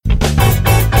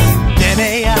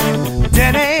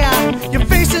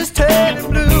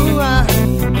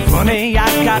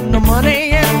got no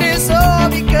money and it's all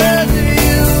because of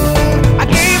you. I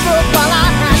gave up while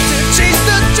I had to chase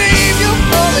the dream you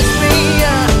promised me.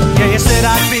 Yeah, you said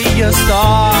I'd be a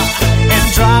star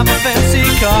and drive a fancy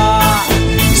car.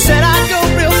 You said I'd go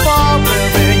real far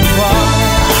wherever you are.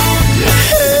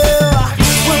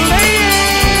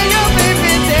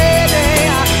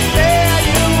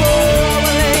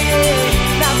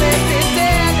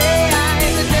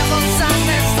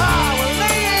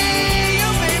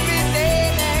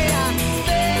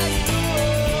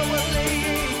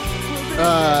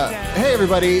 Hey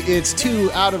everybody, it's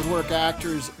two out-of-work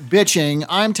actors bitching.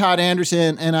 I'm Todd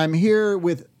Anderson, and I'm here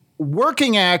with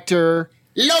working actor...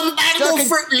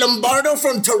 Lombardo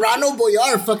from Toronto,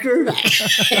 Boyar, fucker.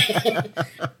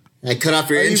 I cut off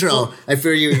your intro. I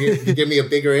fear you give me a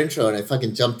bigger intro, and I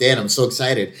fucking jumped in. I'm so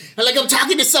excited. I'm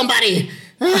talking to somebody.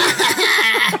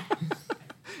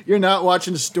 You're not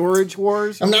watching Storage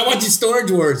Wars? I'm not watching Storage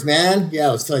Wars, man. Yeah,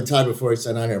 I was telling Todd before he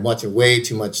signed on here, I'm watching way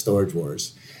too much Storage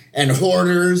Wars. And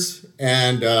Hoarders,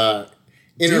 and Do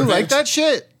you like that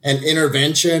shit? And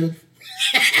Intervention.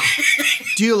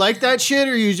 Do you like that shit,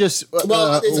 or you just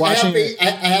watching I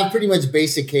have pretty much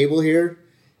basic cable here,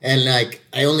 and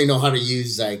I only know how to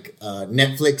use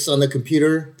Netflix on the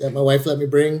computer that my wife let me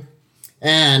bring.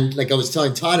 And I was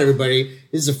telling Todd, everybody,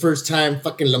 this is the first time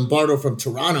fucking Lombardo from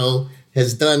Toronto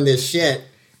has done this shit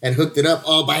and hooked it up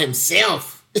all by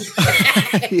himself.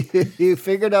 You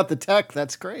figured out the tech.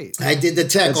 That's great. I did the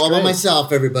tech all by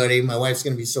myself, everybody. My wife's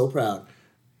going to be so proud.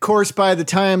 Of course, by the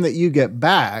time that you get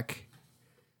back...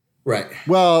 Right.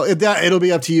 Well, it'll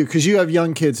be up to you because you have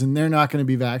young kids and they're not going to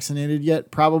be vaccinated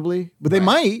yet, probably. But they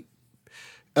might.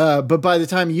 But by the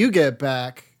time you get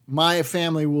back, my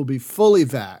family will be fully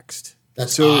vaxxed.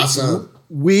 That's awesome.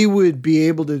 We would be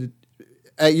able to,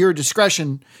 at your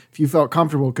discretion, if you felt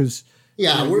comfortable, because...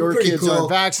 Yeah, your pretty kids cool. aren't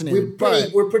vaccinated.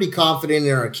 We're pretty confident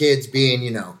in our kids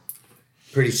being,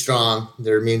 pretty strong.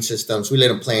 Their immune systems. We let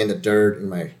them play in the dirt, and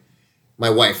my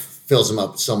wife fills them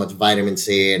up with so much vitamin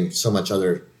C and so much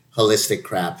other holistic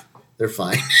crap. They're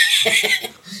fine.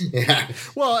 Yeah.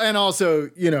 Well, and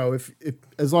also, if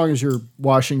as long as you're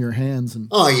washing your hands and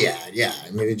oh yeah.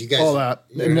 I mean, you guys all that,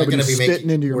 and nobody's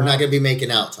spitting into your mouth. We're not going to be making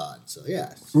out, Todd. So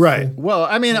yeah. Right. Well,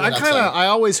 I mean, I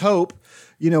always hope.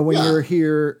 When you're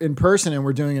here in person and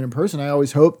we're doing it in person, I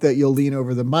always hope that you'll lean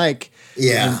over the mic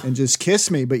and just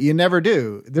kiss me, but you never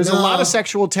do. There's a lot of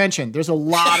sexual tension.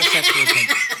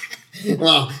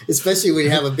 Well, especially when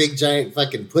you have a big, giant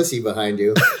fucking pussy behind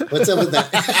you. What's up with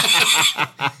that?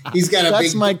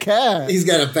 That's my cat. He's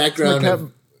got a background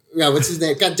of... Yeah, what's his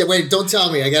name? God damn, wait, don't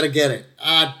tell me. I got to get it.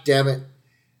 Ah, damn it.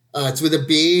 It's with a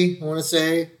B, I want to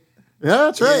say. Yeah,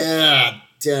 that's right. Yeah,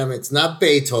 damn it. It's not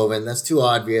Beethoven. That's too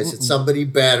obvious. It's somebody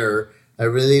better. I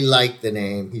really like the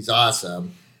name. He's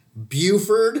awesome.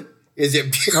 Buford? Is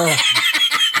it Buford?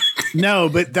 No,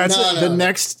 but that's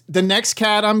the next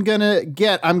cat I'm gonna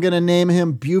get. I'm gonna name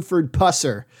him Buford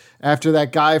Pusser after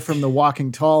that guy from the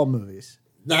Walking Tall movies.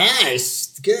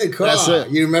 Nice, good call. That's it.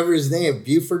 You remember his name,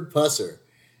 Buford Pusser.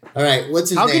 All right,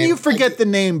 what's his name? How can you forget the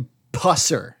name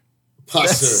Pusser?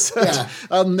 Pusser.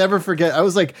 I'll never forget. I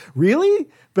was like, really?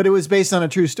 But it was based on a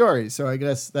true story, so I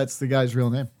guess that's the guy's real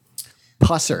name,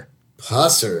 Pusser.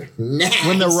 Pusser. Nice.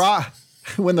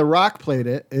 When the Rock played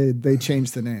it, they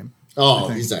changed the name. Oh,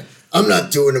 he's like, I'm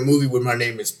not doing a movie where my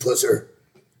name is Pusser.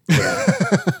 Yeah.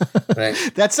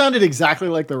 Right. That sounded exactly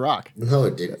like The Rock. No,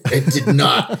 it didn't. It did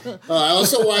not. I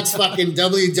also watched fucking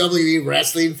WWE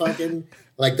wrestling fucking,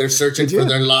 they're searching for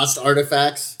their lost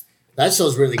artifacts. That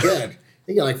show's really good.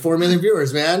 They got 4 million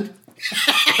viewers, man.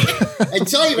 I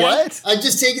tell you, man, what? I'm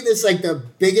just taking this the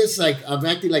biggest, I'm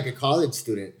acting like a college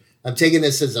student. I'm taking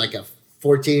this as a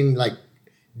 14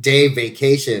 day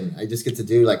vacation. I just get to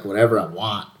do whatever I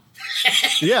want.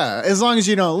 Yeah, as long as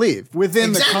you don't leave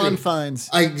within the confines.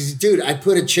 I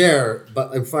put a chair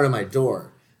in front of my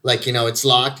door. It's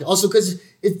locked. Also, because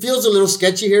it feels a little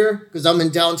sketchy here because I'm in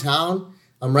downtown.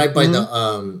 I'm right by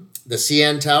the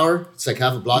CN Tower. It's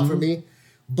half a block from me.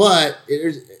 But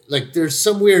there's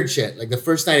some weird shit. The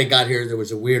first night I got here, there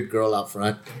was a weird girl out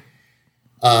front.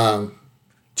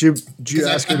 Did you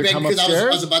ask her to come upstairs? I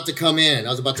was about to come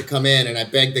in. And I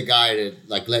begged the guy to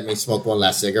let me smoke one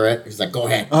last cigarette. He's like, go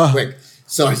ahead, quick.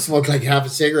 So I smoked half a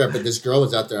cigarette, but this girl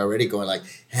was out there already going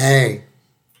hey,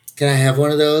 can I have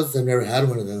one of those? I've never had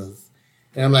one of those.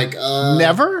 And I'm like,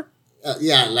 never?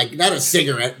 Yeah, not a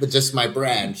cigarette, but just my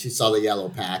brand. She saw the yellow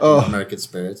pack of American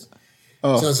Spirits. So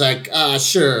I was like,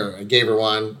 sure. I gave her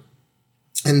one.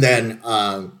 And then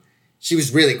she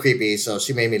was really creepy, so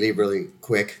she made me leave really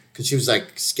quick because she was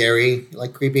scary,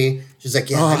 creepy. She's like,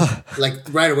 yeah,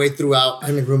 right away throughout,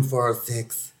 I'm in room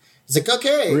 406. was like,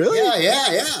 okay, really?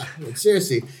 Yeah. Like,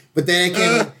 seriously. But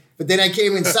then I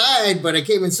came inside.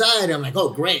 I'm like, oh,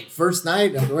 great. First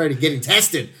night, I'm already getting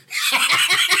tested.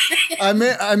 I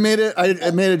made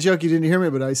a joke. You didn't hear me,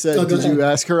 but I said, did you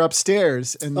ask her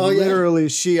upstairs? And literally,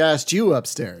 she asked you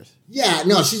upstairs. Yeah,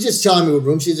 no, she's just telling me what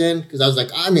room she's in because I was like,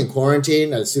 I'm in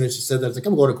quarantine. As soon as she said that, I was like,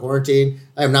 I'm going to quarantine.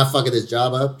 I am not fucking this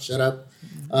job up. Shut up.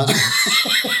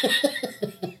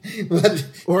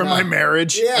 My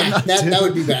marriage. Yeah, that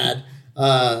would be bad.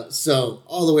 So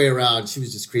all the way around, she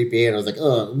was just creepy, and I was like,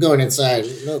 "Oh, I'm going inside."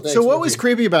 No, thanks, so what was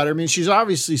creepy about her? I mean, she's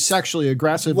obviously sexually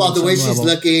aggressive. Well, the way she's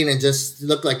looking and just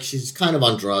looked like she's kind of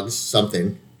on drugs,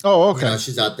 something. Oh, okay. You know,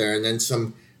 she's out there, and then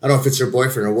some. I don't know if it's her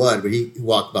boyfriend or what, but he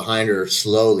walked behind her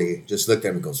slowly, just looked at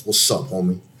him and goes, "What's up,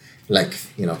 homie?" Like,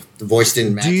 you know, the voice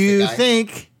didn't match. Do you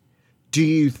think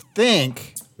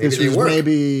this was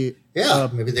maybe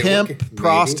maybe they pimp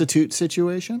prostitute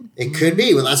situation? It could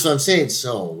be. Well, that's what I'm saying.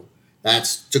 So.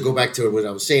 That's to go back to what I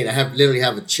was saying. I literally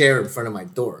have a chair in front of my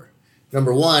door.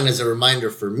 Number one is a reminder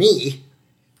for me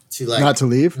to not to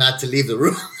leave the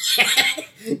room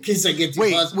because I get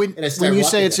too buzzed. When you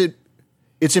say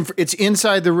it's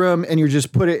inside the room and you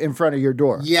just put it in front of your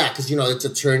door. Yeah, because it's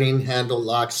a turning handle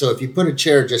lock. So if you put a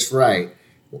chair just right,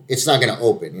 it's not going to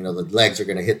open. The legs are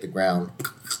going to hit the ground.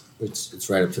 It's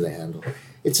right up to the handle.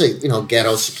 It's a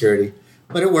ghetto security,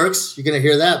 but it works. You're going to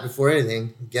hear that before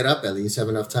anything. Get up at least, have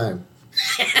enough time.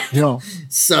 Because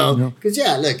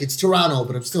look, it's Toronto,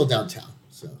 but I'm still downtown.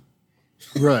 So,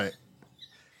 right.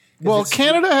 Well,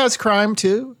 Canada has crime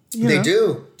too. They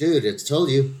do, dude. It's told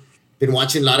you. Been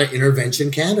watching a lot of Intervention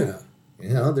Canada.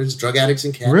 There's drug addicts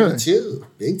in Canada too,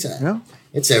 big time. Yeah.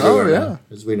 It's everywhere now,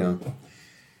 as we know.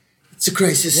 It's a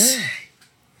crisis. Yeah.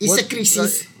 It's a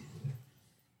crisis.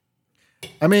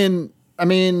 I mean,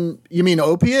 you mean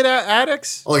opiate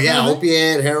addicts? Oh, yeah.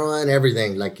 Opiate, heroin,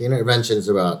 everything. Like Intervention is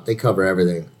they cover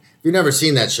everything. If you've never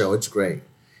seen that show, it's great.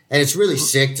 And it's really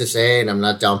sick to say, and I'm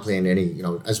not downplaying any,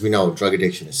 as we know, drug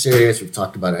addiction is serious. We've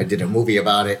talked about it. I did a movie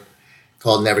about it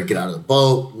called Never Get Out of the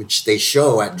Boat, which they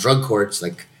show at drug courts.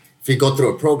 Like, if you go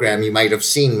through a program, you might have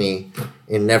seen me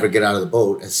in Never Get Out of the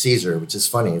Boat as Caesar, which is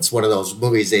funny. It's one of those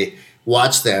movies, they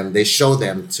watch them, they show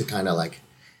them to kind of like,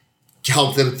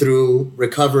 help them through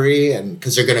recovery, and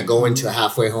because they're going to go into a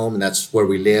halfway home, and that's where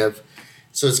we live.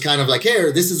 So it's kind of like,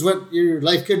 here, this is what your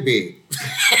life could be.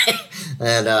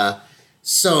 And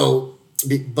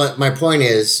but my point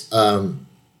is,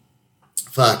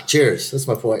 cheers. That's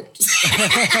my point.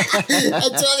 I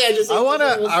told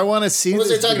you, I want to see. What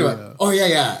was I talking about? Oh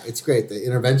yeah, it's great. The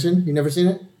Intervention. You never seen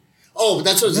it? Oh, but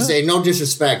that's what I was going to say. No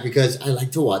disrespect, because I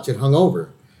like to watch it hungover.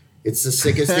 It's the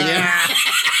sickest thing ever.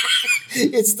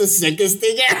 It's the sickest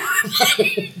thing ever.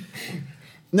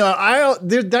 No,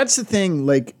 that's the thing.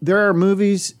 Like, there are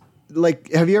movies.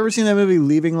 Like, have you ever seen that movie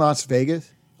Leaving Las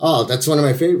Vegas? Oh, that's one of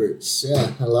my favorites.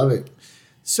 Yeah, I love it.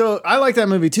 So I like that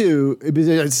movie too.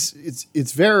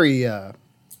 It's very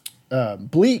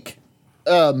bleak.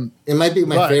 It might be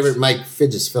my favorite Mike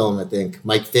Figgis film. I think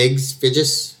Mike Figgis.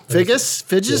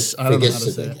 Figgis. I don't know how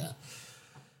to say it. Yeah.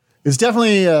 It's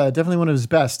definitely one of his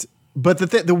best. But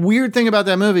the weird thing about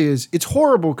that movie is it's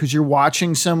horrible because you're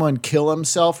watching someone kill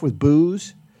himself with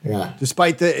booze. Yeah.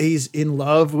 Despite that he's in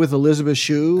love with Elizabeth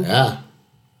Shue. Yeah.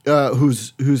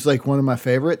 Who's like one of my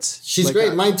favorites. She's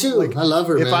great. Mine too. Like, I love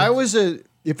her. If I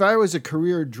was a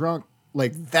career drunk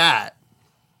like that,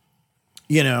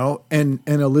 and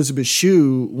Elizabeth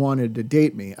Shue wanted to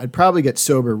date me, I'd probably get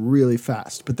sober really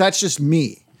fast. But that's just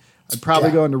me. I'd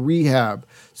probably go into rehab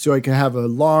so I could have a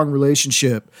long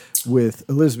relationship with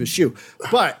Elizabeth Shue.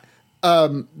 But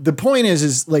the point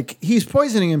is like he's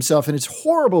poisoning himself, and it's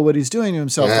horrible what he's doing to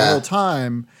himself the whole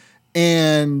time.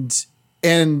 And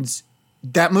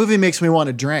that movie makes me want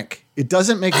to drink. It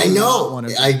doesn't make me want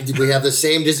to drink. We have the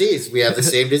same disease.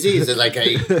 And like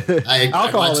I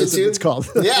alcoholism, it's called.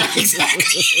 Yeah,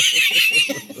 exactly.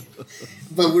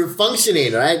 But we're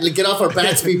functioning, right? Like, get off our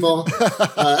backs, people.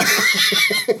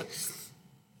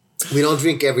 We don't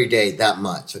drink every day that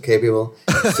much, okay, people?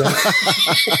 So,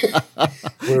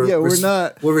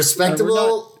 we're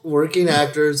respectable working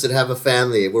actors that have a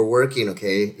family. We're working,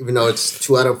 okay? Even though it's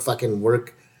 2 out of fucking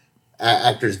work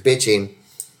actors bitching.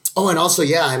 Oh, and also,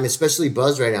 I'm especially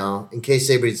buzzed right now in case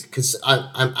anybody's... Because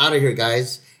I'm out of here,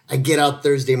 guys. I get out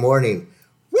Thursday morning.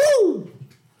 Woo!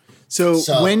 So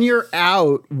when you're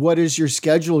out, what is your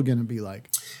schedule going to be like?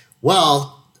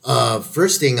 Well...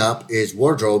 first thing up is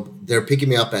wardrobe. They're picking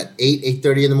me up at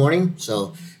 8:30 in the morning.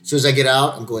 So as soon as I get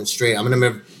out, I'm going straight. I'm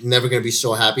never going to be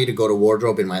so happy to go to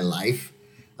wardrobe in my life.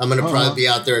 I'm going to probably be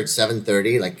out there at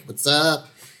 7:30. Like, what's up?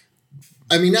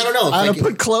 I mean, I don't know. I don't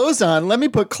put clothes on. Let me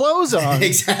put clothes on.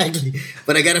 Exactly.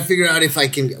 But I got to figure out if I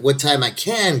can, what time I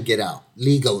can get out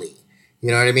legally.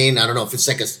 You know what I mean? I don't know if it's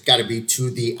like got to be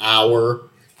to the hour.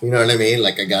 You know what I mean?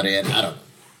 Like I got in. I don't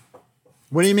know.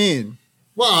 What do you mean?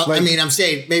 Well, like, I mean, I'm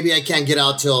saying maybe I can't get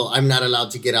out till, I'm not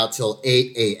allowed to get out till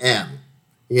 8 a.m.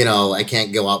 You know, I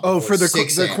can't go out. For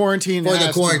the quarantine. For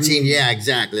the quarantine. Yeah,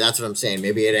 exactly. That's what I'm saying.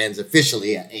 Maybe it ends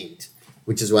officially at 8,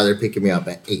 which is why they're picking me up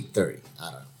at 8:30. I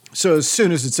don't know. So as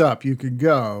soon as it's up, you can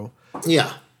go.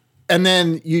 Yeah. And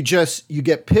then you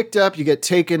get picked up, you get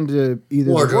taken to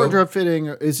either the wardrobe fitting.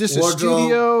 Or, is this a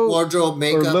studio? Wardrobe,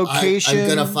 makeup. Or location? I'm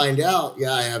going to find out.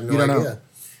 Yeah, I have no idea. Know.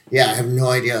 Yeah, I have no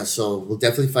idea. So we'll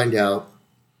definitely find out.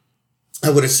 I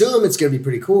would assume it's going to be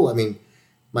pretty cool. I mean,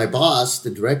 my boss,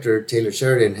 the director, Taylor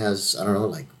Sheridan, has, I don't know,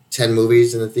 like 10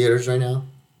 movies in the theaters right now.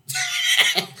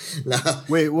 No.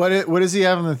 Wait, what does he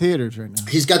have in the theaters right now?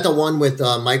 He's got the one with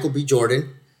Michael B.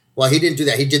 Jordan. Well, he didn't do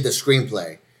that. He did the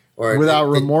screenplay. Or Without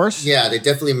Remorse? Yeah, they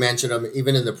definitely mentioned him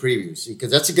even in the previews.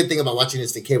 Because that's a good thing about watching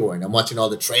Instant Cable right now. I'm watching all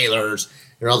the trailers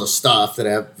and all the stuff that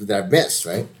I've missed,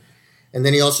 right? And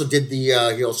then he also did he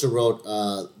also wrote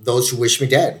Those Who Wish Me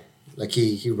Dead. Like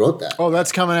he wrote that. Oh,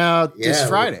 that's coming out this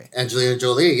Friday. Angelina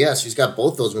Jolie, yes, he's got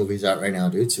both those movies out right now,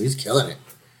 dude. So he's killing it.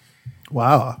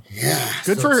 Wow. Yeah.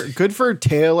 Good for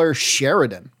Taylor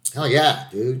Sheridan. Hell yeah,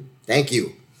 dude. Thank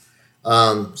you.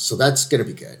 So that's gonna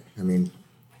be good. I mean,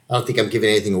 I don't think I'm giving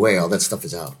anything away. All that stuff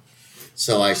is out.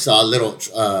 So I saw a little.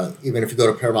 Even if you go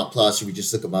to Paramount Plus, if you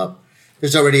just look them up,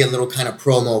 there's already a little kind of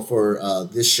promo for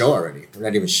this show already. We're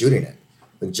not even shooting it.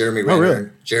 Like Jeremy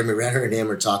Renner and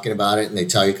him are talking about it, and they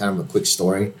tell you kind of a quick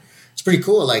story. It's pretty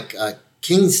cool. Like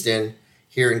Kingston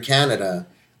here in Canada,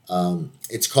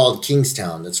 it's called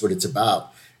Kingstown. That's what it's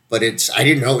about. But I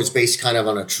didn't know it was based kind of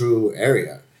on a true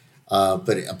area.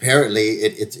 But apparently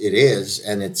it is,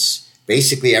 and it's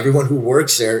basically everyone who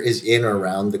works there is in or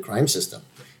around the crime system.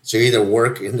 So you either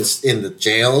work in the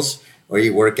jails, or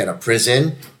you work at a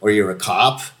prison, or you're a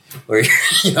cop, or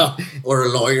or a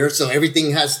lawyer. So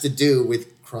everything has to do with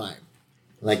crime.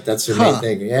 Like that's their main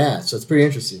thing. Yeah. So it's pretty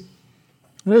interesting.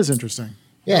 It is interesting.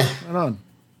 Yeah. Right on.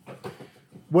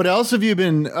 What else have you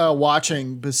been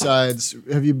watching besides?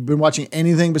 Have you been watching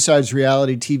anything besides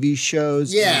reality TV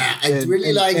shows? Yeah, I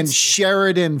really like and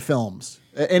Sheridan films.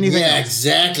 Anything? Yeah, else?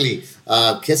 Exactly.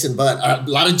 Kissing butt. A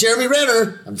lot of Jeremy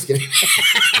Renner. I'm just kidding.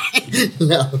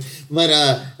 No, but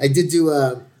I did do.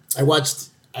 I watched.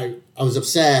 I was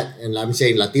upset, and I'm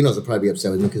saying Latinos will probably be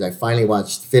upset with me because I finally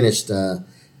finished The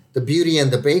Beauty and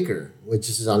the Baker, which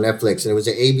is on Netflix, and it was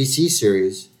an ABC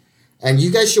series. And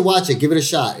you guys should watch it. Give it a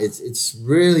shot. It's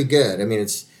really good. I mean,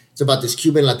 it's about this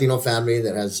Cuban Latino family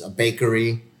that has a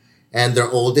bakery, and their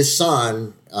oldest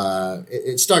son.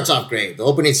 It starts off great. The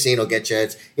opening scene will get you.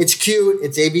 It's cute.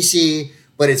 It's ABC,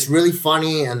 but it's really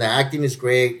funny, and the acting is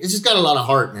great. It's just got a lot of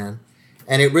heart, man.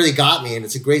 And it really got me, and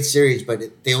it's a great series.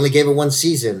 But they only gave it one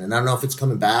season, and I don't know if it's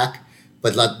coming back.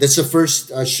 But this is the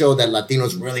first show that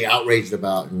Latinos really outraged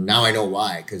about, and now I know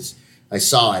why because I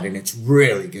saw it, and it's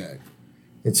really good.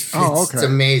 It's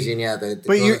amazing, yeah.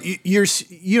 But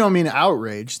you don't mean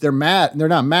outraged. They're mad. They're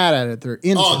not mad at it. They're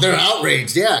they're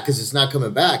outraged, yeah, because it's not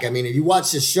coming back. I mean, if you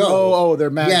watch this show, they're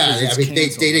mad. Yeah, I mean, they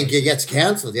didn't get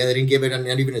canceled. Yeah, they didn't give it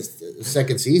not even a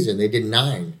second season. They did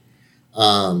 9.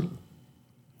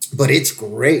 But it's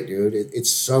great, dude.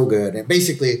 It's so good. And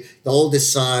basically, the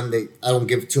oldest son. I don't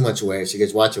give too much away, so you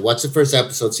guys watch it. Watch the first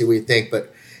episode, see what you think.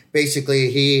 But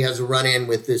basically, he has a run-in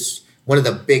with this one of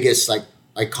the biggest, like,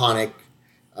 iconic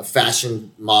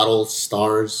fashion model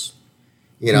stars,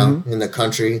 in the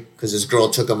country, because his girl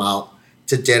took him out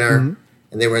to dinner,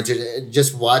 and they were into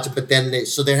just watch it. But then they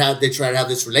try to have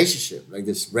this relationship, like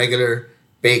this regular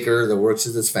baker that works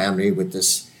with this family with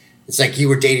this. It's like you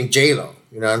were dating J-Lo.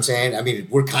 You know what I'm saying? I mean,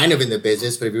 we're kind of in the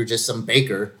business, but if you're just some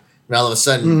baker, and all of a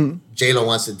sudden J-Lo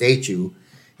wants to date you,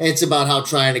 and it's about how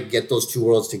trying to get those two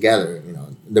worlds together.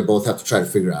 They both have to try to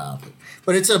figure it out.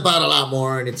 But it's about a lot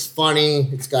more, and it's funny.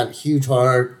 It's got a huge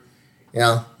heart.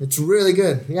 It's really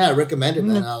good. Yeah, I recommend it,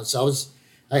 man.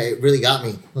 It really got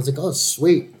me. I was like, oh,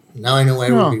 sweet. Now I know why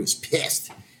everybody was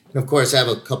pissed. And, of course, I have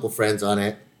a couple friends on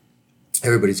it.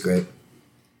 Everybody's great.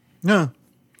 Yeah.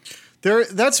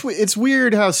 It's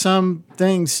weird how some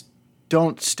things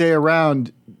don't stay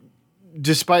around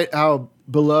despite how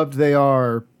beloved they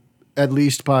are, at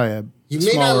least by a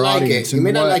smaller audience. You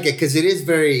may not like it because it is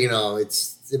very,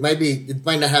 it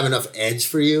might not have enough edge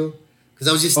for you. Because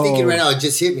I was just thinking right now, it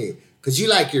just hit me. Because you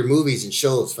like your movies and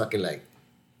shows fucking like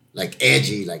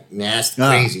edgy, like nasty,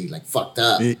 crazy, like fucked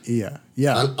up. Yeah.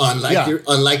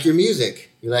 Unlike your music.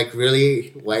 You like really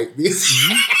white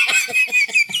music.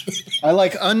 I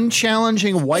like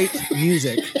unchallenging white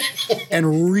music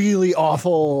and really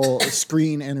awful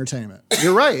screen entertainment.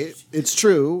 You're right. It's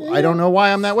true. I don't know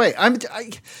why I'm that way.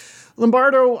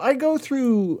 Lombardo, I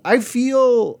don't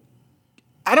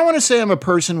want to say I'm a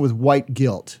person with white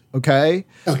guilt, okay?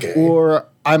 Okay. Or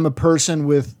I'm a person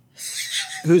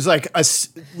who's like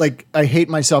I hate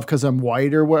myself because I'm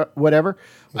white or whatever.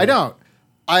 Yeah. I don't.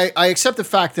 I accept the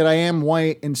fact that I am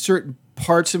white and certain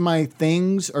parts of my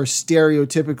things are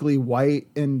stereotypically white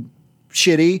and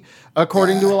shitty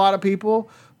according to a lot of people.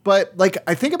 But like,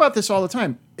 I think about this all the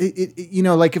time.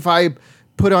 Like if I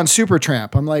put on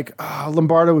Supertramp, I'm like,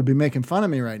 Lombardo would be making fun of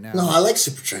me right now. No, I like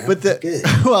Supertramp. But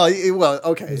well,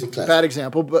 okay, bad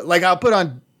example. But like, I'll put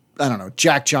on, I don't know,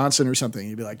 Jack Johnson or something.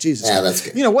 You'd be like, Jesus. Yeah, that's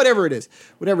good. Whatever it is.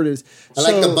 I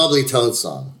like the Bubbly Toad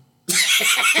song.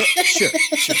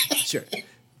 Sure.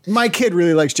 My kid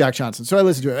really likes Jack Johnson, so I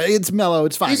listen to it. It's mellow.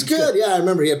 It's fine. He's good. Yeah, I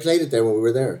remember he had played it there when we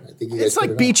were there. I think it's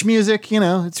like beach music,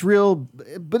 It's real,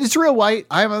 but it's real white.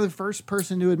 I'm the first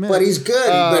person to admit. But he's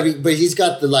good. But he's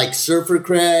got the like surfer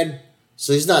cred,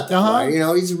 so he's not that white.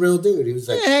 He's a real dude. He was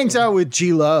like he hangs out with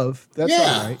G Love. That's all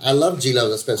right. I love G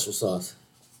Love, the special sauce.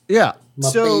 Yeah.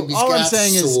 My baby's all got I'm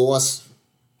saying sauce.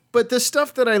 But the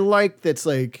stuff that I like that's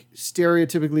like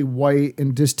stereotypically white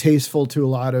and distasteful to a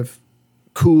lot of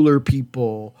cooler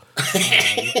people,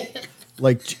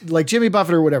 like Jimmy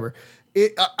Buffett or whatever.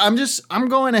 I'm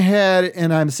going ahead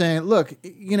and I'm saying, look,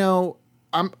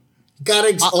 I'm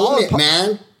gotta own it,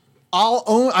 man.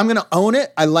 I'm going to own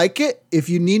it. I like it. If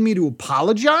you need me to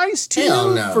apologize to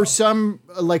you for some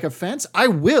like offense, I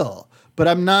will. But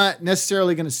I'm not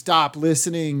necessarily going to stop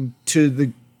listening to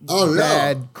the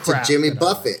bad crap. To Jimmy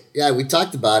Buffett. Yeah, we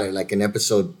talked about it like in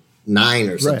episode 9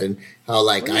 or something. Right. How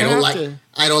like I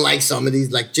don't like some of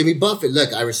these, like Jimmy Buffett.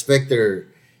 Look, I respect their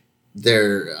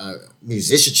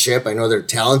musicianship. I know they're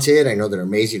talented. I know they're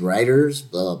amazing writers.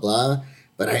 Blah blah blah.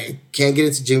 But I can't get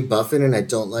into Jimmy Buffett, and I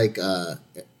don't like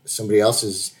somebody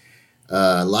else's.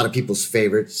 A lot of people's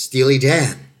favorite, Steely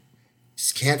Dan.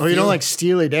 Just can't. Oh, you don't like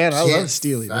Steely Dan? I love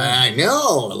Steely Dan. I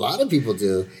know a lot of people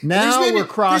do. Now we're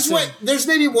crossing. There's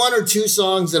maybe 1 or 2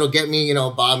 songs that'll get me,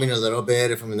 bobbing a little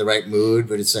bit if I'm in the right mood.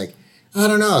 But it's like I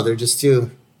don't know. They're just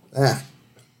too.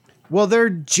 Well, they're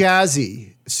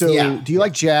jazzy. So, do you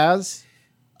like jazz?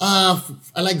 I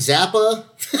like Zappa.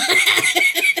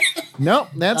 No,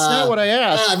 that's not what I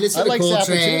asked. I've listened to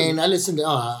Coltrane. I listen to,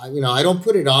 I don't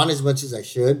put it on as much as I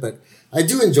should, but I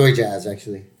do enjoy jazz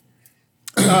actually.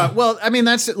 Well, I mean,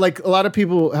 that's like a lot of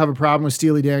people have a problem with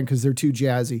Steely Dan because they're too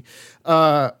jazzy.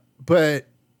 But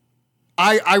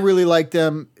I really like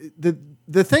them.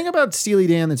 The thing about Steely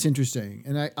Dan that's interesting,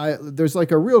 and I there's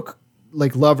like a real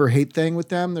like love or hate thing with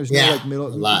them. There's no like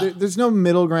middle. There's no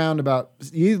middle ground about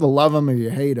you either love them or you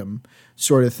hate them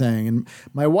sort of thing. And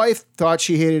my wife thought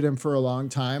she hated him for a long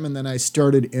time, and then I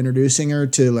started introducing her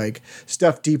to like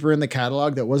stuff deeper in the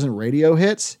catalog that wasn't radio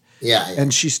hits. Yeah.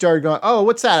 And she started going, oh,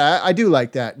 what's that? I do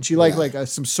like that. And she liked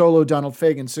some solo Donald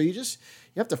Fagen. So you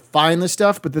have to find the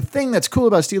stuff. But the thing that's cool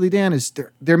about Steely Dan is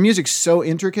their music's so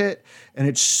intricate and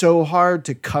it's so hard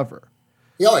to cover.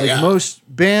 Oh, yeah. Most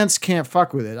bands can't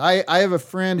fuck with it. I have a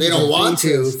friend. They don't want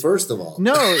to, first of all.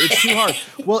 No, it's too hard.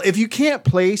 Well, if you can't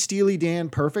play Steely Dan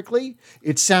perfectly,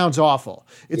 it sounds awful.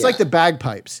 It's like the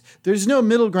bagpipes. There's no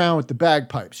middle ground with the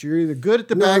bagpipes. You're either good at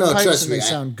the bagpipes and they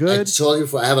sound good. I told you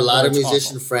before, I have a lot of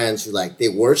musician friends who they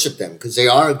worship them because they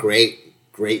are a great,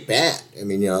 great band. I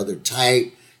mean, they're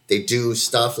tight. They do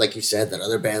stuff, like you said, that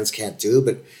other bands can't do.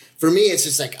 But for me, it's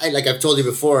just like I've told you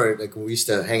before, like when we used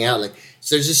to hang out,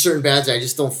 so there's just certain bands that I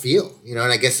just don't feel, and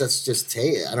I guess that's just,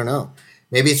 hey, I don't know.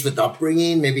 Maybe it's with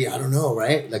upbringing, maybe, I don't know,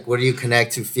 right? Like, what do you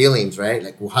connect to feelings, right?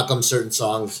 Like, how come certain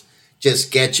songs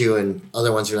just get you and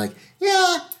other ones are like,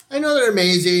 yeah, I know they're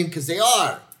amazing, because they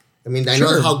are. I mean, I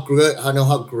know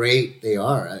how great they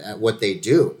are at what they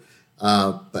do,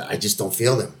 but I just don't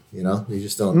feel them, They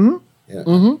just don't, they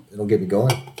don't get me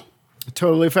going.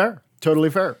 Totally fair.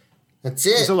 That's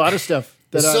it. There's a lot of stuff.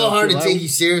 It's so hard to take you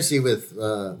seriously with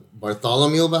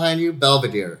Bartholomew behind you,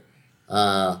 Belvedere.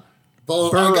 I got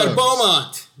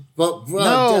Beaumont.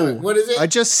 No, what is it? I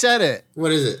just said it.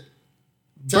 What is it?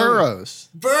 Burroughs.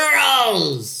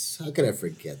 Burroughs. How could I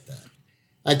forget that?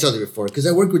 I told you before because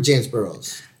I work with James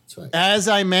Burroughs. That's right. As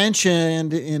I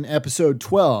mentioned in episode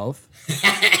 12.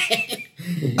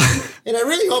 And I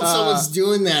really hope someone's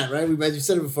doing that, right? You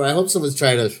said it before. I hope someone's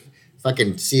trying to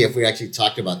fucking see if we actually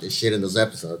talked about this shit in those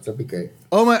episodes. That'd be great.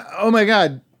 Oh my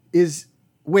God. Is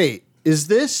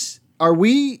this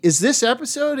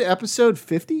episode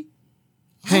 50?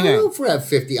 Hang on. I don't know if we're at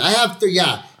 50. I have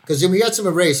because we got some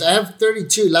erase. I have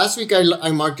 32. Last week I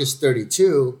marked as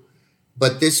 32.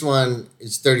 but this one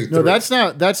is 33.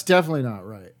 No, that's definitely not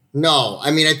right. No,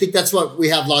 I mean, I think that's what we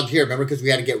have logged here. Remember, because we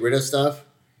had to get rid of stuff.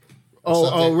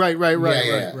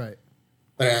 Right.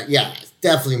 But yeah,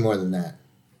 definitely more than that.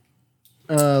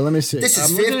 Let me see. This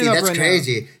is 50. That's right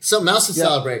crazy. Now. Something else to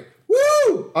celebrate.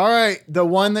 Woo! All right. The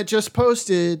one that just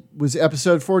posted was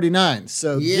episode 49.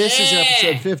 So this is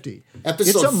episode 50.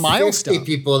 It's a milestone. 50,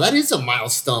 people. That is a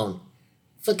milestone.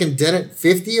 Fucking did it.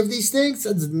 50 of these things?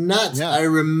 That's nuts. Yeah. I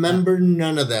remember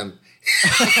none of them.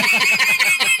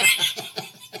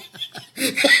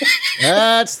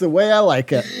 That's the way I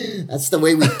like it. That's the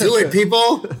way we do it,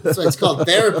 people. That's why it's called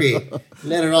therapy.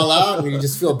 Let it all out and you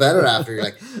just feel better after. You're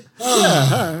like, oh.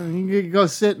 Yeah, you can go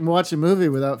sit and watch a movie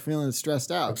without feeling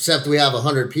stressed out. Except we have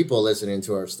 100 people listening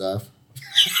to our stuff.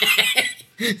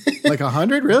 Like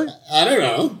 100, really? I don't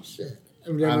know. Shit.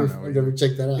 I've never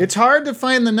checked that out. It's hard to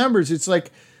find the numbers. It's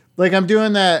like I'm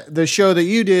doing the show that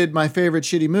you did, my favorite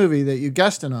shitty movie that you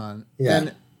guested on. Yeah.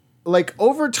 And like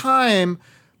over time,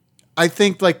 I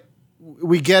think like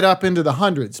we get up into the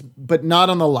hundreds, but not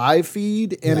on the live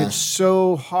feed. And it's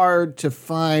so hard to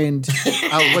find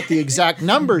out what the exact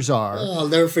numbers are. Oh, I'll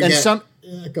never forget.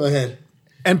 And go ahead.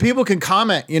 And people can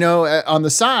comment, on the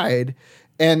side.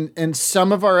 And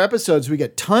some of our episodes, we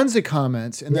get tons of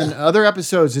comments. And then other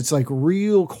episodes, it's like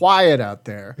real quiet out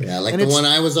there. Yeah, like the one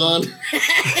I was on.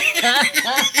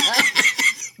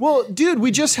 Well, dude,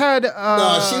 we just had...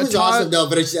 no, she was awesome, though.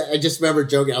 But I just remember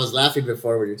joking. I was laughing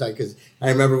before when you were talking because I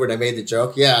remember when I made the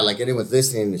joke. Yeah, like anyone's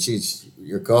listening, and she's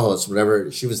your co-host,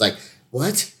 whatever. She was like,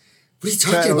 what? What are you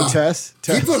talking about? Tess.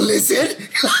 People listen?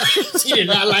 She did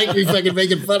not like me fucking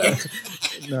making fun of her.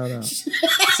 No.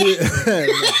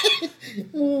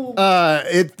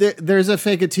 There's a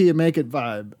fake it till you make it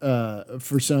vibe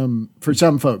for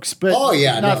some folks, but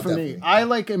not for me. I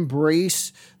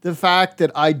embrace the fact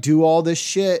that I do all this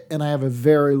shit and I have a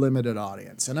very limited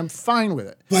audience, and I'm fine with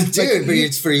it. But dude,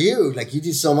 it's for you. Like you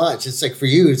do so much. It's like for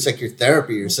you. It's like your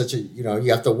therapy. You're such a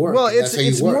you have to work. Well,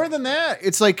 it's more than that.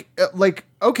 It's like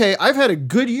okay, I've had a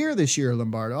good year this year,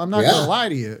 Lombardo. I'm not gonna lie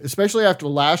to you, especially after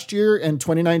last year and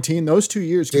 2019. Those 2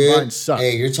 years combined suck.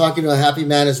 Hey, you're talking to a happy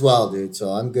man as well, dude. So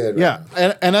I'm good. Right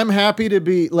now. And I'm happy to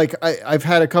be like I've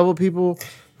had a couple people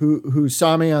who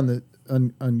saw me on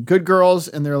Good Girls,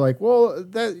 and they're like, well,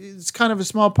 that is kind of a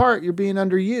small part. You're being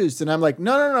underused. And I'm like,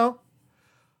 no.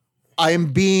 I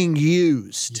am being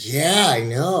used. Yeah, I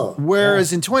know.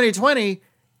 Whereas in 2020,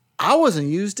 I wasn't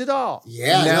used at all.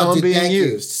 Yeah, now I'm being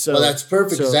used. So, well, that's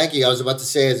perfect. Thank you. I was about to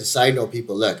say as a side note,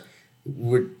 people, look,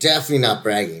 we're definitely not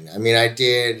bragging. I mean, I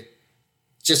did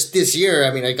just this year.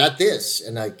 I mean, I got this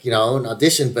and an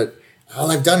audition, but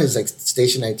all I've done is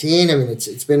Station 19. I mean,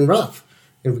 it's been rough.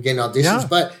 And we're getting auditions,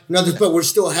 but but we're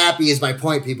still happy is my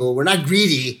point, people. We're not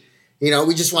greedy.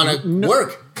 We just want to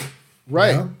work.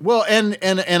 Right. Well, and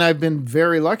I've been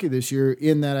very lucky this year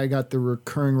in that I got the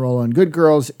recurring role on Good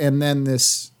Girls, and then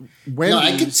this Wendy's. No,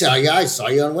 I can tell you, I saw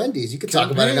you on Wendy's. You can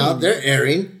talk about it now. They're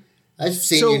airing. I've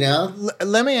seen you now.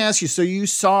 Let me ask you. So you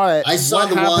saw it. I saw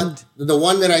the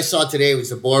one that I saw today was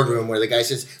the boardroom where the guy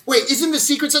says, "Wait, isn't the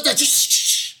secret sauce that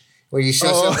where you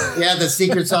show the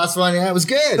secret sauce one? Yeah, it was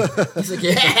good." He's like,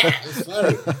 "Yeah, it's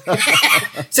funny."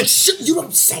 It's like, "Shit, you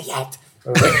don't say that."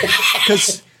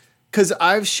 Because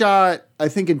I've shot, I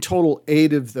think in total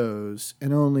 8 of those,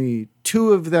 and only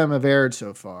 2 of them have aired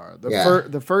so far.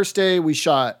 The first day we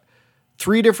shot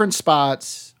 3 different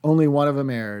spots, only 1 of them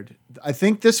aired. I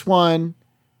think this one,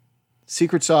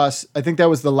 Secret Sauce, I think that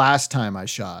was the last time I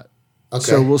shot. Okay.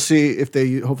 So we'll see if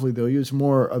hopefully they'll use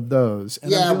more of those.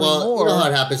 And you know how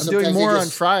it happens. I'm doing more on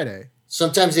Friday.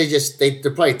 Sometimes they're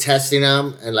probably testing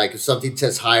them, and if something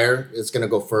tests higher, it's going to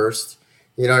go first.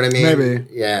 You know what I mean? Maybe.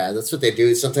 Yeah, that's what they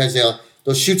do. Sometimes they'll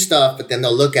shoot stuff, but then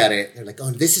they'll look at it. They're like, oh,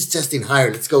 this is testing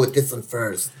higher. Let's go with this one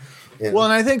first. Yeah. Well,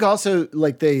 and I think also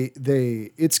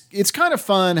it's kind of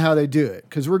fun how they do it,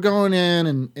 because we're going in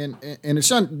and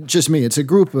it's not just me. It's a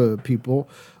group of people,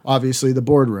 obviously, the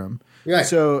boardroom. Right.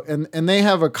 So, and they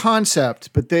have a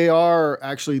concept, but they are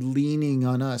actually leaning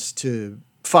on us to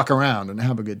fuck around and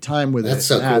have a good time with it,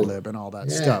 and ad-lib and all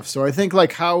that stuff. So I think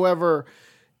however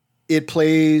it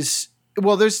plays,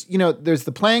 well, there's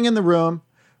the playing in the room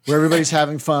where everybody's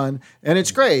having fun and it's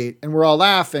great and we're all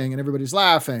laughing and everybody's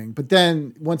laughing. But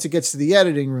then once it gets to the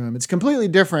editing room, it's completely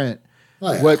different.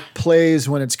 What plays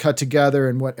when it's cut together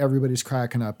and what everybody's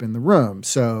cracking up in the room.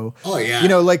 So,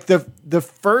 the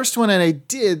first one that I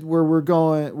did where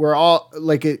we're all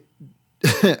it,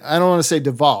 I don't want to say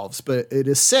devolves, but it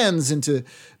ascends into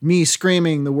me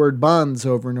screaming the word buns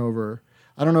over and over.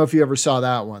 I don't know if you ever saw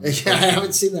that one. Yeah, I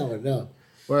haven't seen that one, no.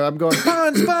 Where I'm going,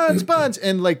 buns.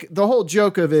 And the whole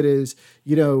joke of it is,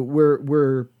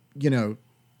 we're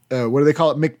what do they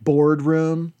call it?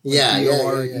 McBoardroom. Yeah.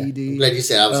 B-O-R-E-D. I'm glad you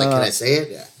said it. I was like, can I say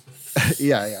it? Yeah.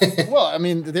 Yeah. Well, I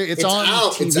mean, it's on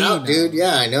out. TV it's out, now. dude.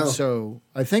 Yeah, I know. So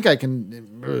I think I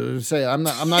can say I'm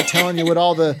not telling you what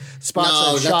all the spots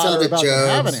I've shot are about that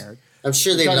haven't aired. I'm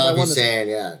sure they love you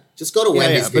saying, just go to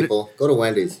Wendy's, people. Go to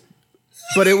Wendy's.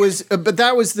 But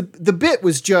that was the bit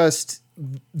was just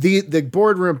the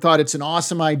boardroom thought it's an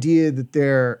awesome idea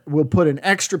that we'll put an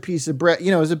extra piece of bread,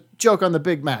 as a joke on the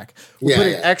Big Mac. We'll put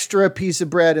an extra piece of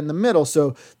bread in the middle.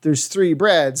 So there's 3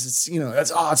 breads. It's,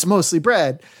 it's mostly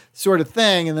bread sort of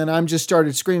thing. And then I'm just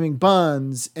started screaming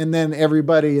buns. And then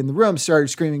everybody in the room started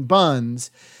screaming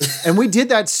buns. And we did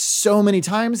that so many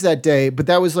times that day, but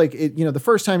that was like, the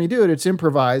first time you do it, it's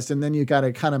improvised. And then you got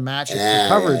to kind of match it for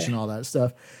coverage and all that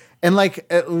stuff. And like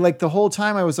the whole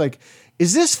time I was like,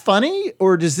 is this funny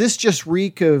or does this just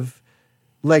reek of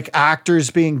like actors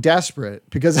being desperate?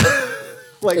 Because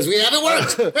because we haven't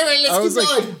worked. All right, let's keep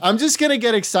going. I'm just going to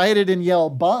get excited and yell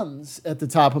buns at the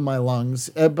top of my lungs.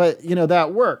 But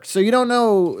that worked. So you don't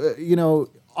know,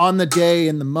 on the day,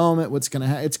 in the moment, what's going to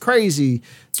happen. It's crazy.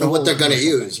 So what they're going to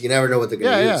use. You never know what they're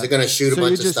going to use. They're going to shoot a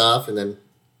bunch of stuff and then.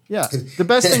 Yeah. The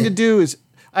best thing to do is,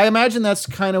 I imagine that's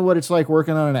kind of what it's like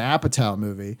working on an Apatow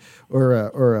movie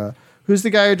or who's the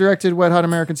guy who directed Wet Hot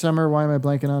American Summer? Why am I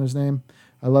blanking on his name?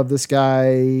 I love this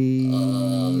guy.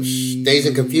 Dazed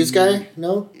and Confused guy?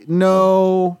 No.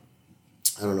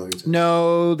 I don't know.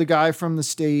 No, the guy from The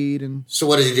State. And so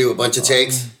what does he do? A bunch of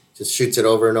takes? Just shoots it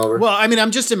over and over? Well, I mean,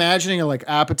 I'm just imagining like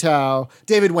Apatow,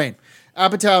 David Wayne.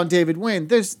 Apatow and David Wayne.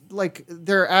 There's like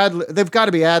they've got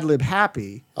to be ad-lib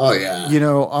happy. Oh yeah.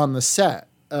 On the set.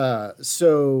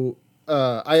 So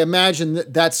I imagine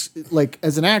that's like,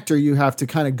 as an actor, you have to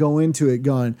kind of go into it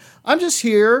going, I'm just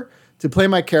here to play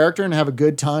my character and have a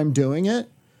good time doing it.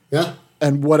 Yeah.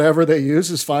 And whatever they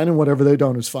use is fine and whatever they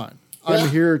don't is fine. Yeah. I'm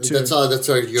here to. That's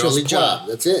your only job.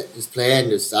 That's it. Just playing.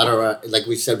 Just out of our, like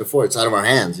we said before, it's out of our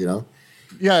hands,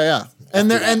 Yeah. And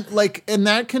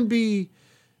that can be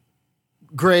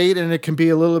great and it can be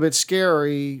a little bit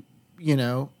scary,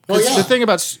 The thing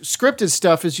about scripted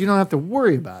stuff is you don't have to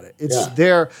worry about it. It's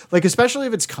there, like, especially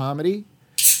if it's comedy.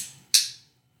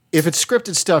 If it's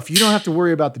scripted stuff, you don't have to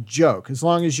worry about the joke as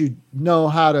long as you know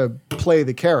how to play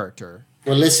the character.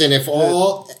 Well, listen, if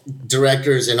all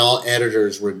directors and all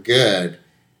editors were good,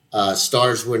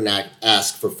 stars wouldn't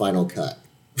ask for Final Cut.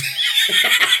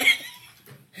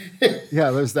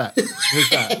 Yeah, there's that.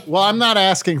 Well, I'm not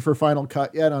asking for Final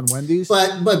Cut yet on Wendy's.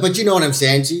 But you know what I'm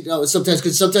saying?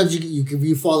 Sometimes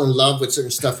you fall in love with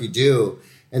certain stuff you do,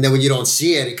 and then when you don't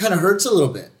see it, it kind of hurts a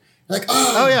little bit. Like,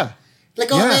 man,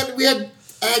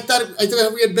 I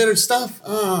thought we had better stuff.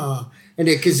 And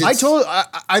because I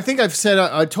think I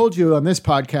told you on this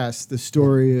podcast the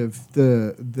story of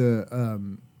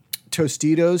the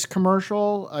Tostitos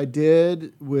commercial I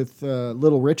did with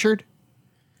Little Richard.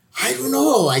 I don't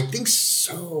know. I think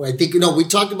so. I think, we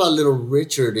talked about Little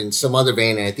Richard in some other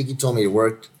vein, and I think you told me you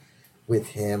worked with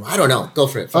him. I don't know. Go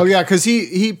for it. Oh, yeah, because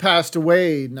he passed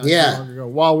away not too long ago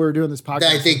while we were doing this podcast.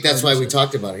 I think that's why we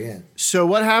talked about it, yeah. So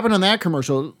what happened on that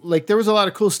commercial? Like, there was a lot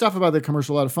of cool stuff about the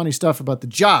commercial, a lot of funny stuff about the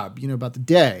job, about the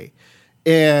day.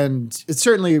 And it's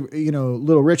certainly,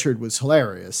 Little Richard was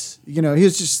hilarious. He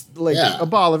was just like a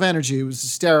ball of energy. He was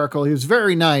hysterical. He was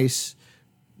very nice.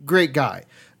 Great guy.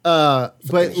 But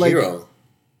like, hero.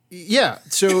 Yeah.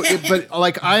 So, but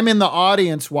like, I'm in the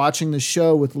audience watching the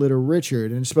show with Little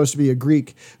Richard, and it's supposed to be a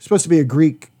Greek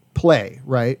play,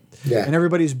 right? Yeah. And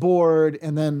everybody's bored,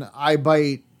 and then I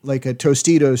bite like a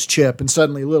Tostitos chip, and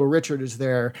suddenly Little Richard is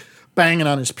there, banging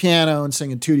on his piano and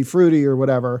singing Tutti Frutti or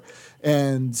whatever,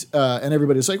 and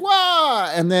everybody's like, "Wah!"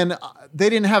 And then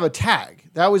they didn't have a tag.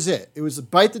 That was it. It was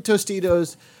bite the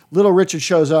Tostitos. Little Richard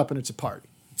shows up, and it's a party.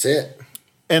 That's it.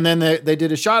 And then they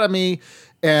did a shot of me,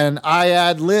 and I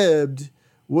ad-libbed.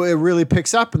 Well, it really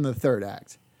picks up in the third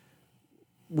act,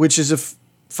 which is a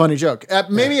funny joke.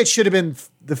 Maybe it should have been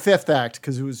the fifth act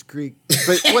because it was Greek,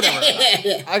 but whatever.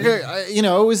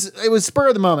 It was spur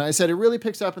of the moment. I said it really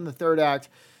picks up in the third act,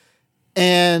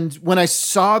 and when I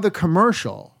saw the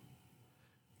commercial,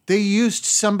 they used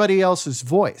somebody else's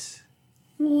voice.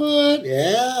 What?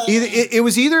 Yeah. It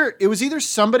was either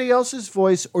somebody else's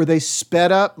voice or they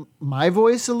sped up my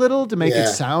voice a little to make it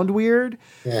sound weird.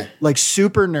 Yeah. Like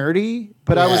super nerdy.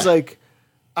 But I was like,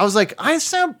 I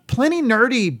sound plenty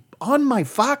nerdy on my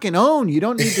fucking own. You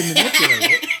don't need to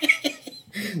manipulate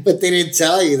it. But they didn't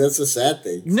tell you. That's the sad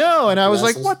thing. No, and I was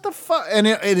like, what the fuck? And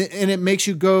it makes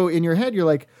you go in your head. You're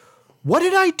like, what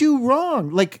did I do wrong?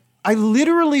 Like, I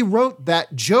literally wrote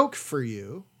that joke for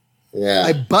you. Yeah.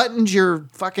 I buttoned your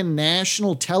fucking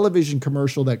national television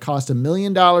commercial that cost $1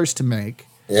 million to make.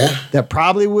 that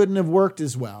probably wouldn't have worked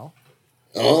as well.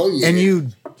 Oh yeah.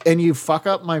 And you fuck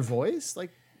up my voice? Like,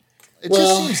 it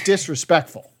just seems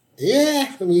disrespectful.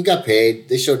 Yeah, I mean, you got paid.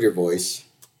 They showed your voice.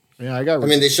 Yeah, I got. I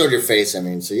mean, they showed your face. I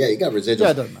mean, so yeah, you got residuals.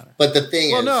 Yeah, it doesn't matter. But the thing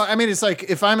is, well, no, I mean, it's like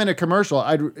if I'm in a commercial,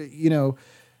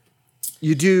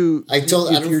 you do.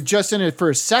 If you're just in it for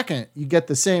a second, you get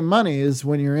the same money as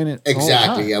when you're in it.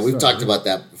 Exactly. Yeah, we've talked about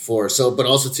that before. So, but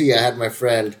also too, I had my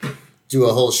friend do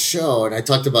a whole show, and I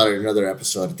talked about it in another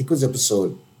episode. I think it was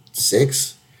episode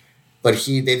 6. But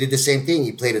they did the same thing.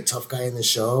 He played a tough guy in the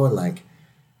show, and like,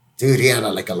 dude, he had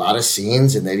like a lot of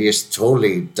scenes, and they just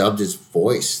totally dubbed his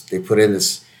voice. They put in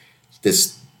this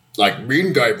like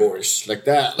mean guy voice like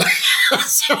that.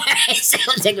 So I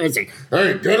was like,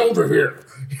 hey, get over here.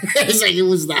 It's like, it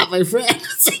was not my friend.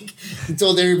 It's like, he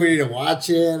told everybody to watch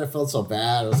it. I felt so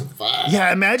bad. I was like, fuck.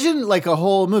 Yeah, imagine like a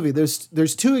whole movie.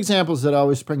 There's 2 examples that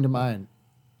always spring to mind.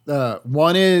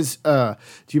 One is, do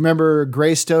you remember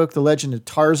Greystoke, The Legend of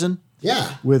Tarzan?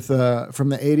 Yeah. With from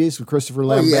the 80s with Christopher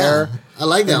Lambert. Yeah. I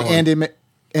like that one.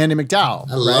 Andy McDowell.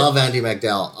 I love Andy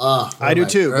McDowell. Oh, I do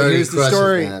too. But here's the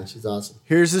story. Man. She's awesome.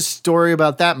 Here's the story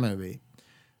about that movie.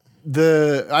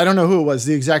 I don't know who it was,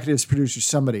 the executives, producers,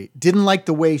 somebody didn't like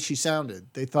the way she sounded.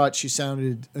 They thought she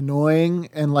sounded annoying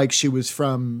and like she was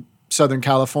from Southern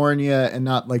California and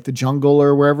not like the jungle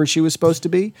or wherever she was supposed to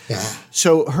be. Yeah.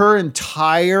 So her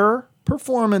entire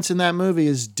performance in that movie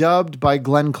is dubbed by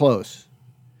Glenn Close.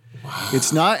 Wow.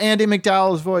 It's not Andy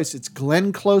McDowell's voice. It's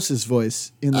Glenn Close's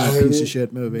voice in that piece of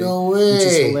shit movie. No way. Which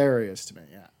is hilarious to me.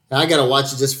 Yeah. I got to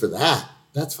watch it just for that.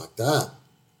 That's fucked up.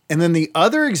 And then the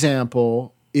other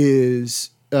example is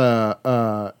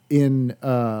in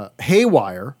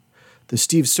Haywire, the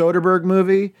Steve Soderbergh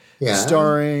movie,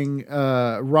 starring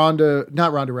not Ronda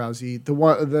Rousey,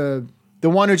 the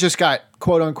one who just got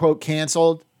quote unquote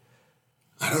canceled.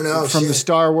 I don't know. From the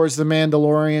Star Wars The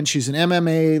Mandalorian. She's an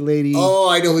MMA lady. Oh,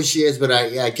 I know who she is, but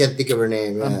I can't think of her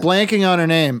name. Yeah. I'm blanking on her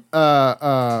name.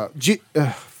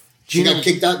 She got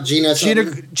kicked out. Gina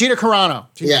Carano.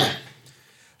 Yeah.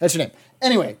 That's her name.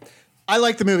 Anyway, I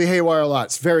like the movie Haywire a lot.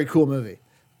 It's a very cool movie.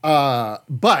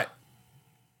 But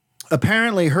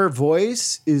apparently her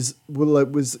voice is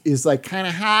like kind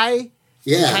of high.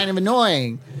 Yeah. Kind of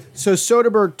annoying. So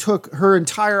Soderbergh took her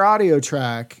entire audio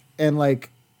track and like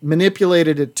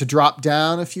manipulated it to drop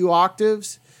down a few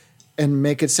octaves and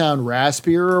make it sound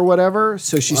raspier or whatever.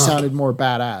 So she sounded more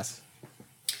badass.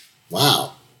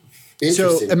 Wow.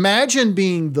 So imagine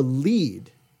being the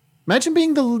lead.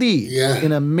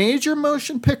 In a major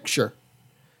motion picture.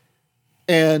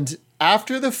 And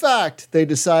after the fact, they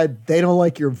decide they don't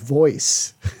like your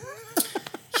voice.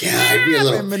 Yeah, I'd be a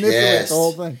little manipulate the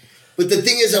whole thing. But the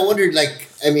thing is, I wondered, like,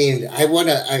 I mean, I want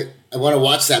to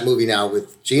watch that movie now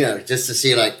with Gina just to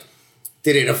see, like,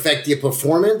 did it affect your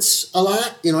performance a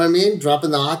lot? You know what I mean?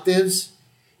 Dropping the octaves.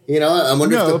 You know, I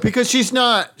wonder because she's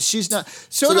not.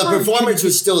 So the performance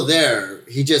was still there.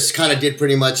 He just kind of did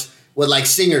pretty much what like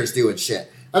singers do and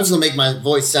shit. I'm just gonna make my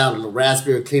voice sound a little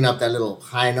raspy, clean up that little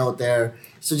high note there.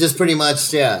 So just pretty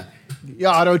much, yeah. You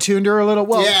auto-tuned her a little.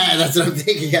 Well, yeah, that's what I'm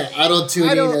thinking. Yeah,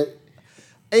 auto-tuning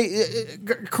it.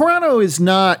 Carano is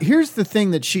not. Here's the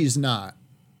thing that she's not.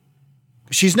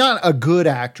 She's not a good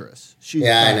actress.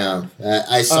 I know.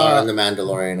 I saw her in The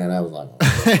Mandalorian, and I was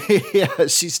like, yeah,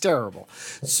 she's terrible.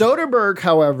 Soderbergh,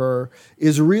 however,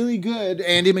 is really good.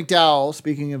 Andy McDowell,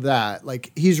 speaking of that,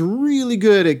 like he's really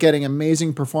good at getting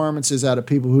amazing performances out of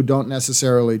people who don't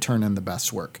necessarily turn in the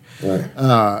best work. Right.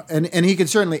 And he can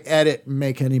certainly edit and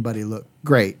make anybody look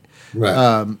great.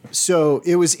 Right. So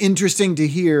it was interesting to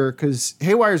hear because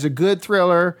Haywire's a good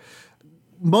thriller.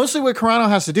 Mostly what Carano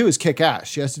has to do is kick ass.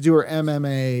 She has to do her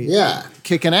MMA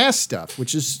kicking ass stuff,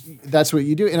 that's what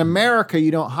you do. In America, you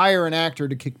don't hire an actor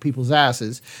to kick people's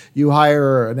asses. You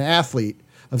hire an athlete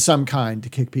of some kind to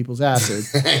kick people's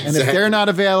asses. Exactly. And if they're not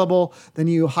available, then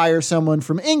you hire someone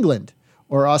from England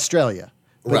or Australia.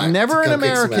 But never an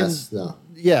American. No.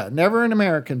 Yeah, never an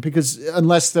American because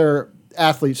unless they're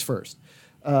athletes first.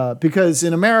 Because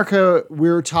in America,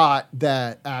 we're taught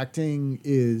that acting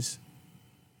is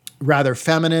rather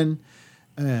feminine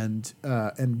and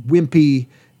wimpy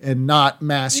and not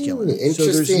masculine.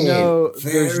 Interesting. So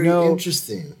there's no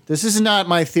interesting. This is not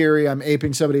my theory. I'm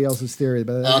aping somebody else's theory.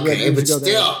 But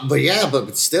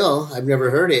but still, I've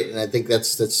never heard it, and I think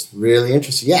that's really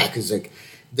interesting. Yeah, because like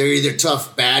they're either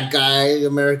tough bad guy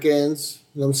Americans.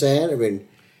 You know what I'm saying? I mean,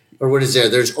 or what is there?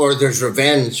 There's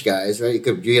revenge guys, right? You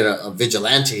could be a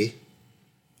vigilante.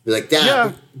 Be like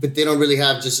that, but they don't really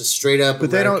have just a straight up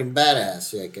American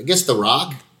badass. Like, I guess The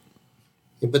Rock,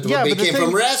 but they came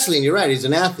from wrestling. You're right; he's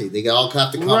an athlete. They all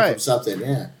have to come from something.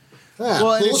 Yeah.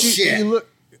 Bullshit.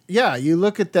 Yeah, you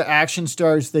look at the action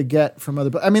stars they get from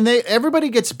other. I mean, everybody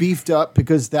gets beefed up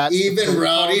because that's even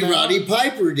Roddy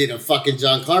Piper did a fucking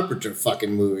John Carpenter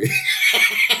fucking movie.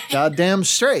 Goddamn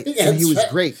straight, and he was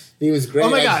great. He was great. Oh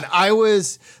my God, I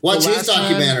was. Watch his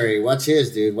documentary. Watch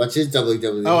his, dude. Watch his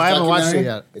WWE. Oh, I haven't watched it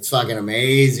yet. It's fucking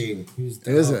amazing.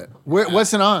 Is it?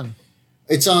 What's it on?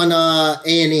 It's on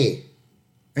A&E.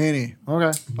 A&E.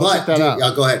 Okay, but check that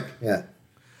out. Go ahead. Yeah.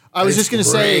 I was just going to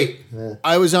say,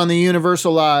 I was on the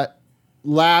Universal lot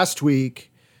last week,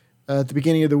 at the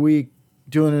beginning of the week,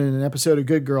 doing an episode of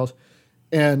Good Girls,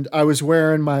 and I was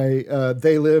wearing my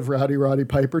They Live Roddy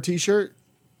Piper t-shirt.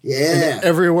 Yeah. And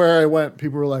everywhere I went,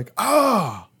 people were like,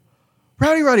 oh,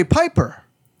 Roddy Piper.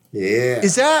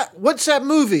 Yeah. What's that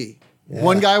movie? Yeah.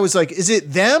 One guy was like, is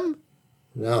it them?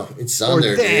 No, it's on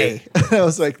there, they. Dude. I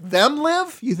was like, them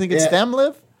live? You think it's them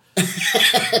live?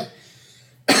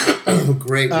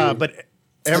 Great movie. But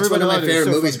that's one of my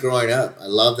favorite movies growing up. I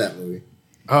love that movie.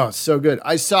 Oh, so good.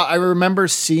 I remember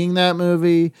seeing that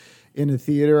movie in a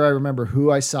theater. I remember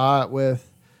who I saw it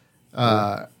with.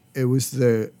 It was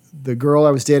the girl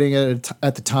I was dating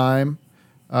at the time.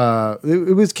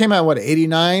 It came out,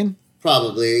 89?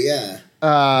 Probably, yeah.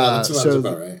 That sounds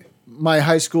about right. My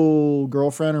high school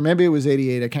girlfriend, or maybe it was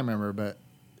 88, I can't remember,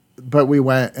 but we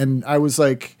went, and I was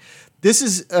like, this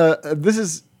is a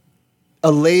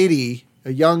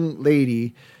young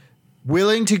lady,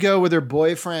 willing to go with her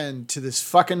boyfriend to this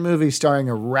fucking movie starring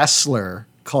a wrestler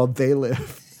called They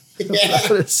Live.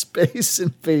 About a space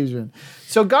invasion.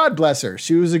 So God bless her.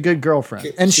 She was a good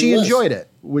girlfriend. And she enjoyed it,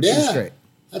 which is great.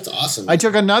 That's awesome. I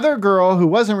took another girl who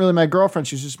wasn't really my girlfriend.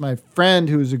 She was just my friend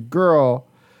who was a girl,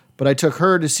 but I took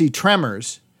her to see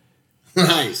Tremors.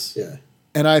 Nice, yeah.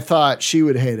 And I thought she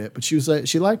would hate it, but she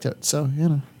liked it. So,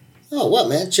 Oh, what,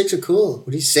 man? Chicks are cool. What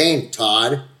are you saying,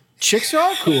 Todd? Chicks are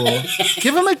all cool.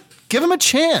 Give them a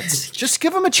chance. Just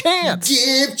give them a chance.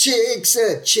 Give chicks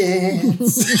a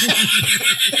chance.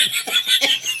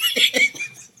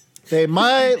 They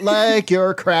might like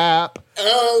your crap.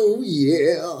 Oh,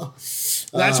 yeah.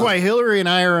 That's why Hillary and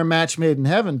I are a match made in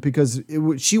heaven, because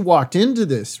she walked into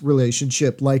this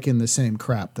relationship liking the same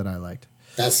crap that I liked.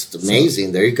 That's amazing.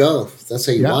 So, there you go. That's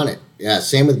how you want it. Yeah,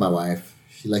 same with my wife.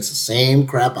 She likes the same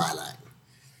crap I like.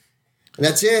 And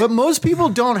that's it. But most people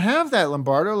don't have that,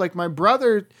 Lombardo. Like my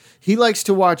brother, he likes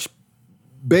to watch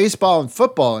baseball and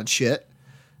football and shit.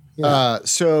 Yeah.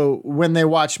 So when they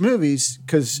watch movies,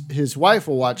 because his wife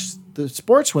will watch the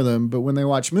sports with him, but when they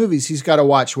watch movies, he's got to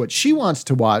watch what she wants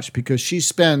to watch because she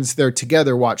spends their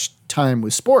together watch time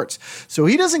with sports. So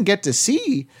he doesn't get to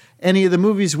see any of the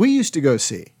movies we used to go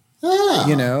see.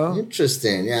 Oh,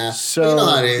 interesting. Yeah. So, you know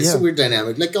how it is. It's a weird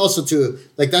dynamic. Like also too,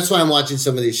 like that's why I'm watching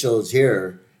some of these shows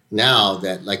here now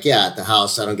that like, at the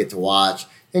house, I don't get to watch.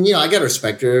 And, I got to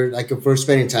respect her. Like if we're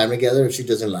spending time together, if she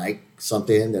doesn't like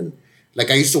something, then like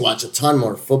I used to watch a ton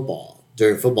more football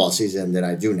during football season than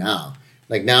I do now.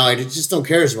 Like now I just don't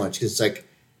care as much because like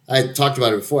I talked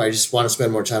about it before. I just want to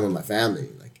spend more time with my family.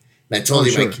 Like, and I told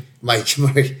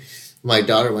my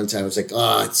daughter one time was like,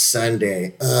 "Oh, it's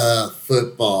Sunday,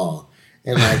 football,"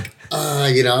 and like,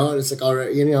 it's like all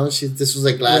right, this was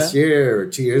like last year or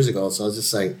 2 years ago. So I was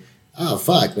just like, "Oh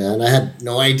fuck, man!" I had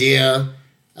no idea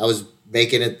I was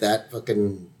making it that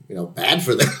fucking bad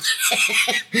for them.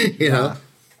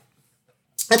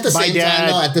 At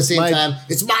the same time,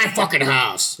 it's my fucking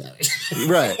house.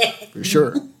 Right, for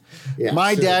sure. Yeah,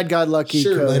 my dad got lucky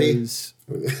because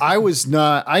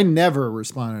I never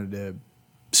responded to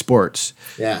sports.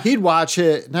 Yeah. He'd watch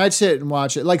it and I'd sit and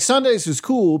watch it. Like Sundays was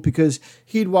cool because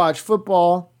he'd watch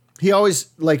football. He always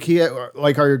our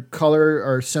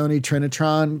Sony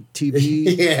Trinitron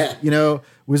TV,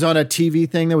 was on a TV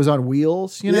thing that was on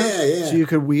wheels, so you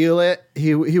could wheel it.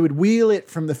 He would wheel it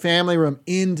from the family room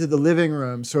into the living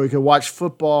room so he could watch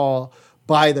football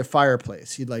by the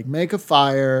fireplace. He'd like make a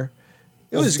fire.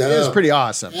 It was pretty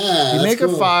awesome. Yeah, he'd make a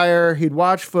fire. He'd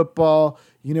watch football.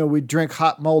 We'd drink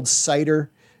hot mulled cider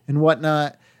and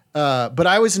whatnot. But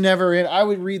I was never in. I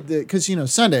would read because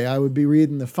Sunday I would be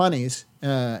reading the funnies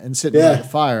and sitting by the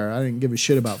fire. I didn't give a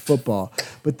shit about football.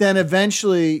 But then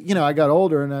eventually, I got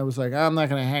older and I was like, I'm not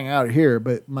going to hang out here.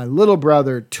 But my little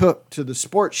brother took to the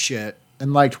sports shit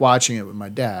and liked watching it with my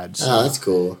dad. So that's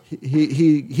cool.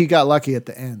 He got lucky at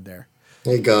the end there.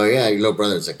 There you go. Yeah, your little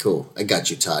brother's like, cool. I got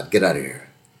you, Todd. Get out of here.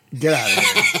 Get out of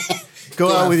here.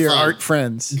 Go out with your art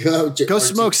friends. Go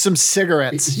smoke some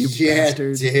cigarettes, you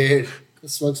bastard. Dude. Go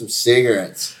smoke some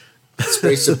cigarettes.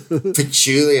 Spray some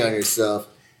patchouli on yourself.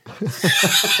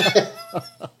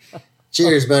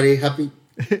 Cheers, buddy. Happy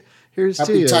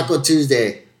Taco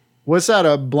Tuesday. What's that,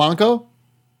 a Blanco?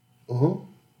 Uh-huh.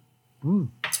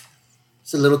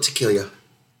 It's a little tequila.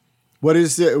 What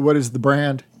is the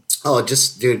brand? Oh,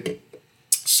 just dude.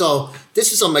 So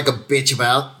this is something I could bitch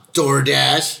about.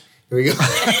 DoorDash. Here we go.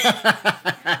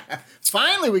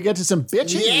 Finally, we get to some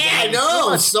bitching. Yeah, I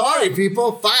know. Sorry,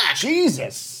 people. Fuck.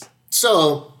 Jesus.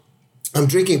 So I'm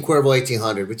drinking Cuervo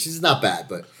 1800, which is not bad,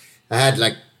 but I had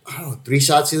 3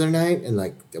 shots the other night, and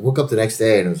I woke up the next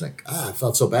day and it was I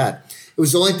felt so bad. It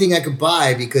was the only thing I could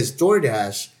buy because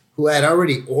DoorDash, who I had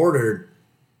already ordered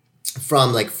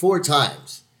from 4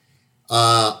 times,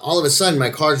 all of a sudden my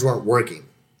cards weren't working.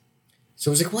 So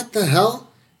I was like, what the hell?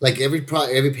 Every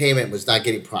payment was not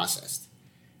getting processed.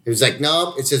 It was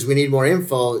nope, it says we need more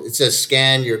info. It says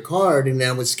scan your card, and then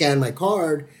I would scan my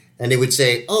card, and it would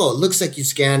say, oh, it looks like you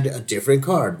scanned a different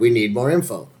card. We need more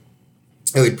info.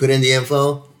 And we'd put in the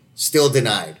info, still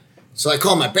denied. So I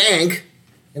called my bank,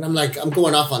 and I'm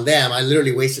going off on them. I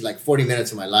literally wasted 40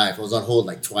 minutes of my life. I was on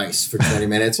hold twice for 20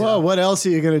 minutes. Well, what else are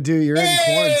you going to do? You're in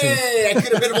quarantine. I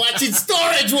could have been watching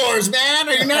Storage Wars, man.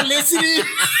 Are you not listening?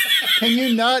 Can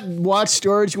you not watch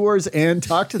Storage Wars and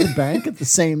talk to the bank at the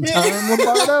same time,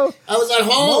 Lombardo? I was on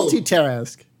hold.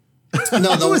 Multitask.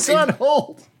 No, I was on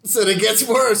hold. So it gets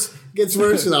worse. It gets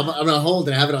worse because I'm on hold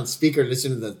and I have it on speaker.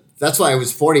 Listen to that's why it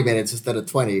was 40 minutes instead of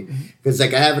 20. Because I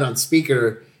have it on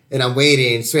speaker and I'm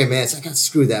waiting. It's 3 minutes. I got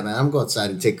screw that, man. I'm going outside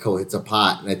and take hits a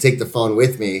pot. And I take the phone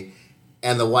with me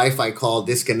and the Wi-Fi call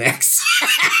disconnects.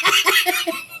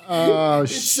 Oh,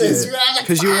 shit.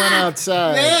 Because you went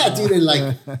outside. Yeah, dude.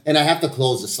 And I have to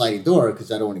close the sliding door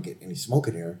because I don't want to get any smoke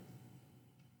in here.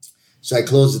 So I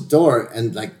close the door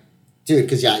and dude,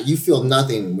 because you feel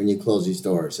nothing when you close these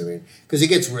doors. I mean, because it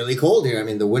gets really cold here. I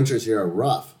mean, the winters here are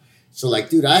rough. So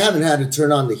dude, I haven't had to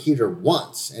turn on the heater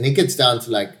once. And it gets down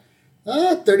to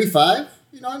 35,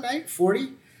 at night,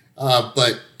 40.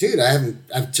 But dude,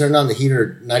 I've turned on the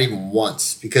heater not even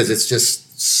once because it's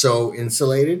just so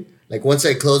insulated. Once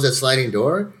I close that sliding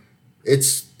door,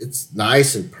 it's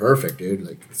nice and perfect,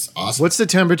 dude. It's awesome. What's the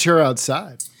temperature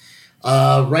outside?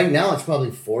 Right now it's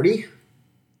probably 40.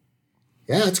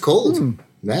 Yeah, it's cold.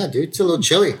 Yeah, dude, it's a little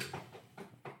chilly.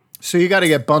 So you got to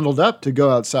get bundled up to go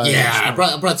outside. Yeah,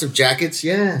 I brought some jackets.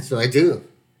 Yeah, so I do.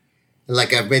 And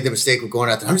I've made the mistake of going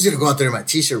out there. I'm just gonna go out there in my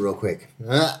t-shirt real quick.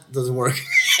 Doesn't work.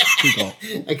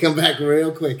 I come back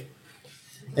real quick.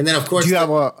 And then of course, do you have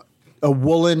a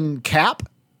woolen cap?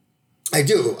 I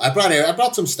do. I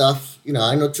brought some stuff.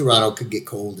 I know Toronto could get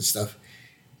cold and stuff.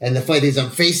 And the funny thing is, I'm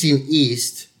facing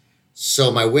east,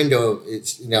 so my window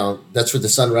it's that's where the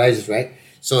sun rises, right?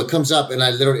 So it comes up,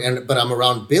 and but I'm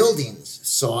around buildings,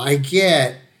 so I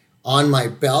get on my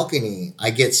balcony.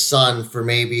 I get sun for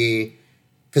maybe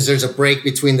because there's a break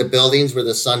between the buildings where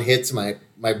the sun hits my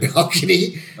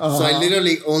balcony. Uh-huh. So I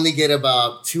literally only get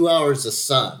about 2 hours of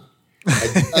sun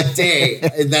a day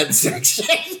in that section.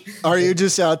 Are you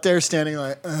just out there standing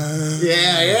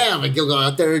Yeah. You'll go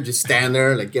out there and just stand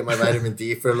there, get my vitamin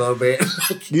D for a little bit.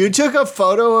 You took a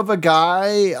photo of a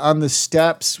guy on the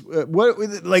steps. What,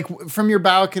 from your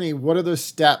balcony? What are the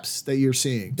steps that you're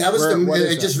seeing? That was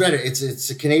I just read it.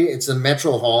 It's a Canadian. It's a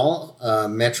Metro Hall.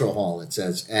 Metro Hall. It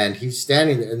says, and he's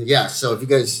standing there. And yeah. So if you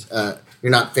guys,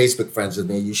 you're not Facebook friends with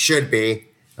me, you should be.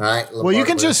 All right. Lombard, well, you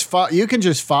can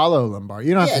just follow Lombard.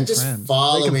 You don't have to be just friends.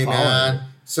 Follow me, man. You.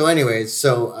 So anyways,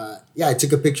 I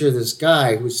took a picture of this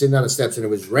guy who was sitting on the steps and it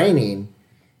was raining.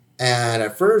 And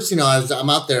at first, I'm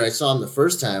out there. I saw him the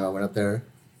first time I went up there.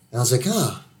 And I was like,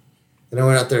 oh. And I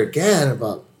went out there again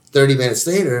about 30 minutes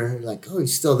later. Oh,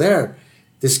 he's still there.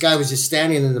 This guy was just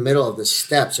standing in the middle of the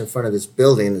steps in front of this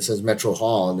building that says Metro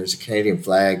Hall. And there's a Canadian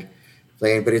flag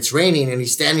playing. But it's raining and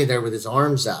he's standing there with his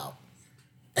arms out.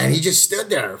 And he just stood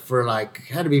there for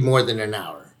had to be more than an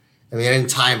hour. I mean, I didn't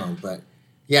time him, but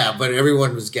yeah, but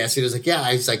everyone was guessing. It was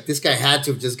he's this guy had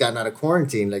to have just gotten out of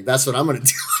quarantine. That's what I'm going to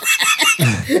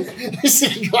do. He's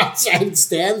going to go outside and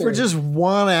stand there. For just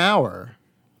 1 hour.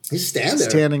 He's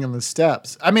standing on the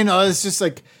steps. I mean, it's just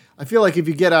I feel like if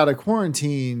you get out of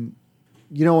quarantine,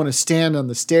 you don't want to stand on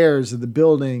the stairs of the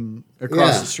building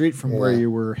across the street from where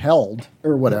you were held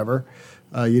or whatever.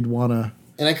 You'd want to.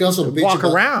 And I can also walk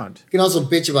around. You can also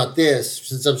bitch about this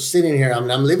since I'm sitting here.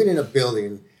 I'm living in a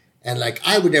building, and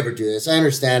I would never do this. I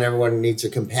understand everyone needs a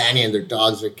companion, their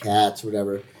dogs or cats,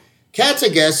 whatever. Cats, I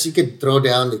guess you could throw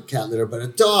down the cat litter, but a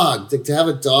dog, to have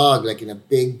a dog in a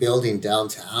big building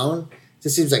downtown,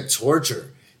 just seems like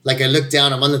torture. I look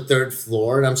down, I'm on the 3rd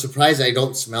floor, and I'm surprised I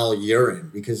don't smell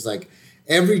urine because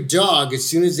every dog, as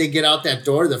soon as they get out that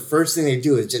door, the first thing they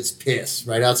do is just piss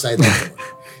right outside that door.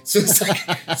 So it's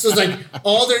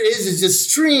all there is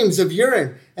just streams of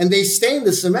urine, and they stain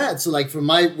the cement. So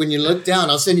when you look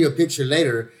down, I'll send you a picture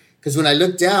later, because when I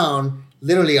look down,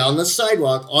 literally on the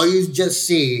sidewalk, all you just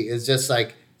see is just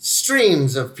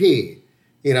streams of pee,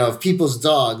 of people's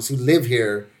dogs who live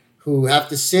here who have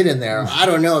to sit in there. I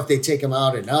don't know if they take them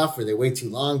out enough or they wait too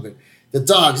long, but the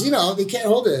dogs, they can't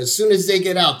hold it. As soon as they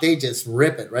get out, they just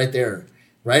rip it right there,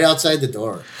 right outside the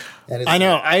door. I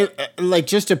know. I like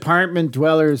just apartment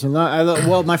dwellers.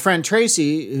 Well, my friend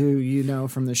Tracy, who you know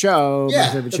from the show, My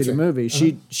Favorite Shitty Movie,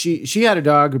 she had a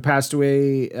dog who passed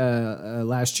away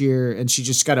last year, and she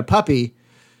just got a puppy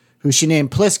who she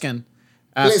named Pliskin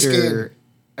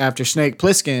after Snake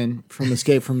Plissken from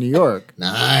Escape from New York.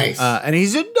 Nice. And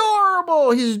he's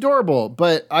adorable. He's adorable.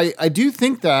 But I do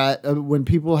think that when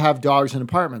people have dogs in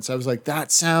apartments, I was like,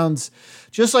 that sounds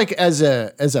just like as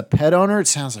a pet owner, it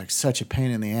sounds like such a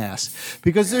pain in the ass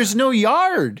because there's no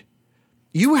yard.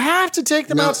 You have to take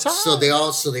them outside. So they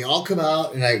all come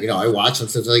out, and I watch them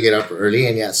since I get up early,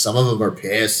 and some of them are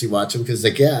pissed. You watch them because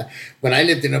when I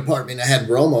lived in an apartment, I had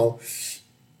Romo,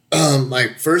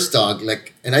 my first dog,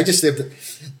 and I just lived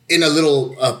in a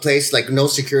little place, no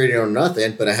security or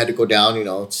nothing, but I had to go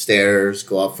down, stairs,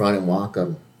 go up front and walk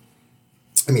him.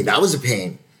 I mean, that was a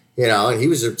pain, and he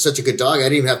was such a good dog. I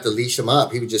didn't even have to leash him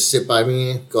up. He would just sit by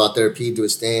me, go out there, pee, do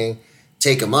his thing,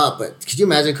 take him up. But could you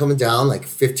imagine coming down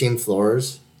 15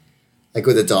 floors,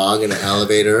 with a dog in an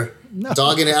elevator? No.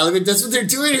 Dog in an elevator. That's what they're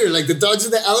doing here. The dogs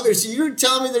in the elevator. So you're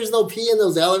telling me there's no pee in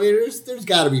those elevators? There's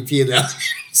got to be pee in the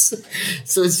elevators.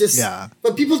 So it's just. Yeah.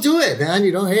 But people do it, man.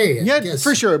 Hey. Yeah,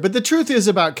 for sure. But the truth is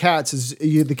about cats is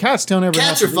the cats don't ever.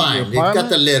 Cats are fine. They've got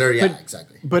the litter. Yeah,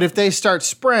 exactly. But if they start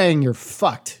spraying, you're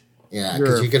fucked. Yeah,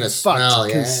 because you're gonna smell.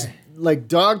 Yeah.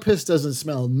 Dog piss doesn't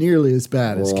smell nearly as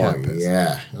bad as cat piss.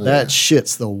 Yeah. That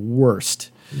shit's the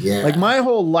worst. Yeah. My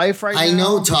whole life right now. I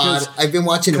know, Todd. I've been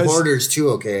watching Hoarders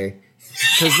too, okay?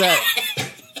 Because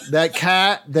that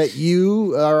cat that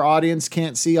our audience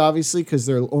can't see, obviously, because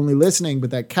they're only listening, but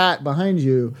that cat behind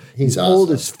you, he's awesome.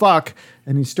 Old as fuck,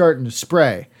 and he's starting to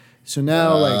spray. So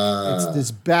now, it's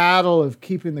this battle of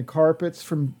keeping the carpets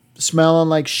from smelling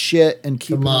like shit and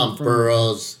keeping them from...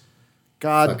 Burrows.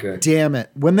 God damn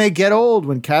it. When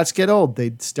cats get old,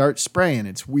 they start spraying.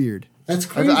 It's weird. That's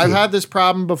crazy. I've had this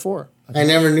problem before. I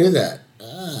never knew that.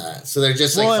 So they're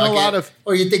just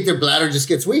or you think their bladder just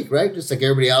gets weak, right? Just like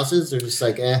everybody else's. They're just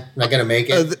I'm not going to make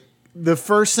it. The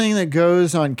first thing that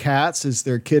goes on cats is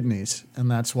their kidneys,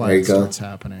 and that's why it starts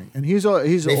happening. And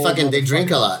they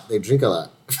drink a lot. They drink a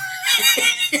lot.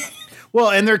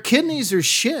 Well, and their kidneys are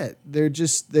shit. They're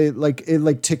just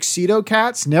like tuxedo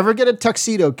cats. Never get a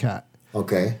tuxedo cat.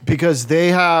 Okay. Because they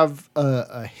have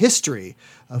a history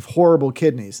of horrible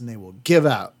kidneys, and they will give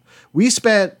out. We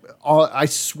spent I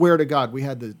swear to God, we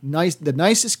had the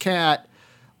nicest cat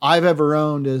I've ever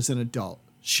owned as an adult.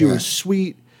 She was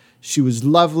sweet. She was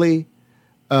lovely.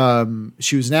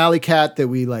 She was an alley cat that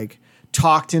we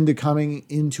talked into coming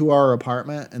into our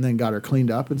apartment and then got her cleaned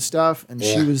up and stuff. And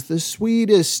she was the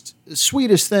sweetest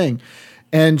thing.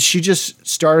 And she just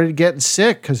started getting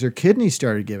sick because her kidneys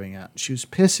started giving out. She was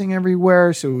pissing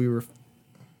everywhere. So we were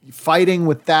fighting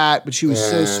with that, but she was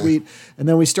so sweet. And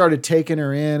then we started taking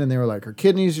her in, and they were like, her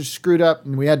kidneys are screwed up,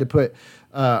 and we had to put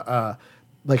a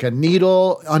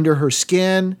needle under her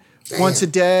skin once a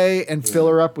day and fill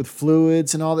her up with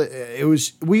fluids and all that. It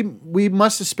was we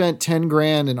must have spent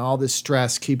 $10,000 in all this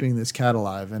stress keeping this cat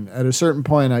alive. And at a certain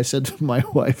point, I said to my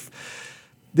wife,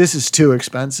 this is too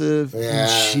expensive. Yeah.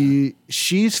 And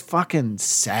she's fucking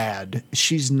sad.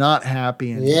 She's not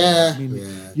happy anymore. Yeah.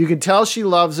 You can tell she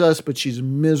loves us, but she's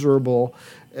miserable.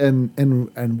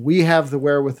 And we have the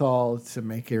wherewithal to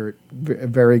make her a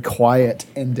very quiet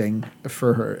ending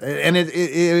for her. And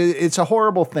it's a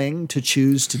horrible thing to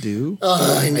choose to do.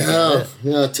 Oh, I know.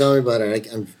 No, tell me about it.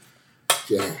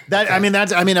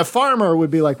 A farmer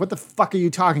would be like, what the fuck are you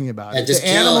talking about? Yeah, just the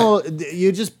animal,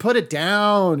 you just put it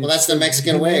down. Well, that's the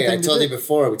Mexican way. I told you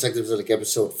before. We talked about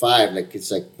episode 5.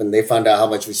 It's when they found out how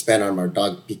much we spent on our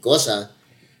dog Picosa.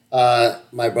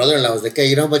 My brother-in-law was like, hey,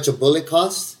 you know how much a bullet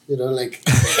costs?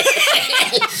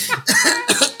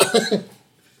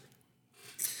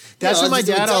 That's what my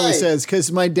dad always says, because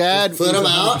my dad... Put them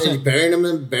out and you bury them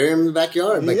in the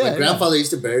backyard. My grandfather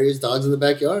used to bury his dogs in the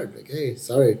backyard. Hey,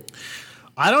 sorry.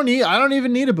 I don't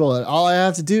even need a bullet. All I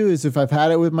have to do is, if I've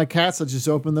had it with my cats, I'll just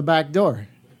open the back door.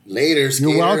 Later,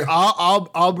 Skeeter. You're welcome.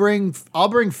 I'll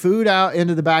bring food out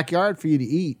into the backyard for you to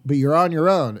eat, but you're on your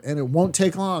own, and it won't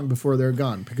take long before they're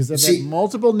gone. Because I've had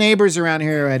multiple neighbors around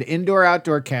here who had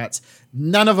indoor-outdoor cats.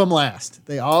 None of them last.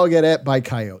 They all get ate by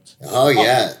coyotes. Oh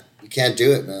yeah, you can't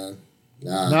do it, man.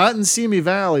 Nah. Not in Simi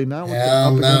Valley. Not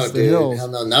up against the hills. Hell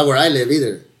no, not where I live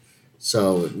either.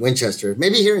 So Winchester,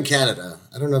 maybe here in Canada.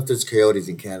 I don't know if there's coyotes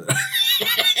in Canada.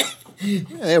 Yeah,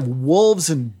 they have wolves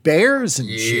and bears and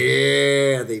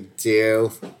shit. Yeah, they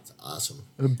do. It's Awesome.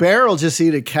 A bear will just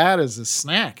eat a cat as a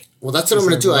snack. Well, that's what I'm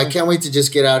going to do. I can't wait to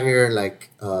just get out here and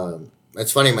like,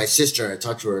 it's funny. My sister, I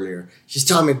talked to her earlier. She's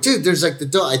telling me, dude, there's like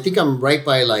I think I'm right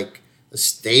by like a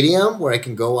stadium where I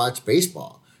can go watch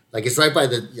baseball. Like it's right by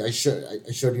I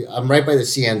showed you, I'm right by the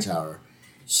CN Tower.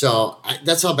 So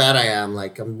that's how bad I am.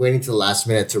 Like I'm waiting till the last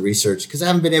minute to research because I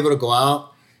haven't been able to go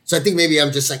out. So I think maybe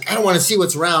I'm just like, I don't want to see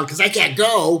what's around because I can't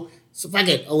go. So fuck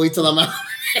it. I'll wait till I'm out.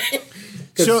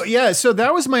 So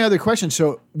that was my other question.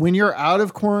 So when you're out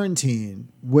of quarantine,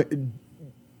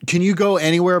 can you go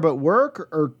anywhere but work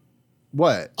or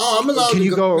what? Oh, I'm allowed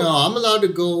to go. No, I'm allowed to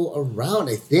go around,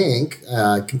 I think.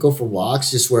 I can go for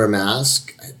walks, just wear a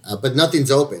mask. But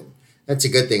nothing's open. That's a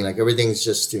good thing. Like everything's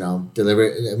just,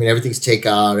 delivered. I mean, everything's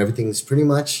takeout. Everything's pretty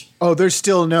much. Oh, there's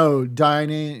still no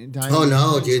dining. Oh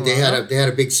no, dude! They had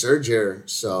a big surge here,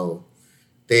 so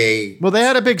they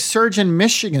had a big surge in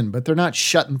Michigan, but they're not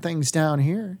shutting things down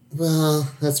here.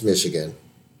 Well, that's Michigan.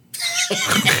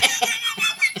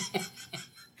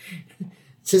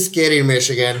 Just kidding,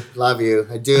 Michigan. Love you.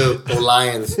 I do. Go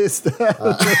Lions.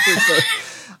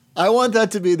 I want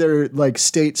that to be their like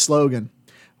state slogan.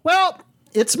 Well,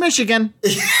 it's Michigan.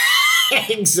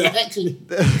 Exactly.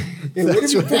 It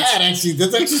wouldn't be bad, actually.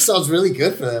 That actually sounds really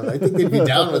good for them. I think they'd be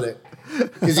down with it.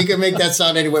 Because you can make that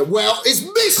sound anywhere. Well, it's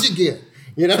Michigan.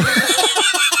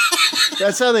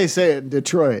 That's how they say it in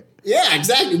Detroit. Yeah,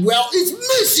 exactly. Well, it's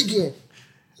Michigan.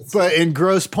 But in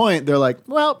Grosse Pointe, they're like,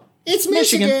 well, it's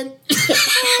Michigan.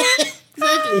 Exactly.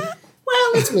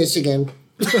 Well, it's Michigan.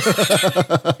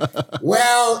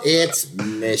 Well, it's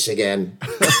Michigan.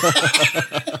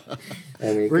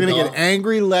 We're going to get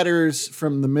angry letters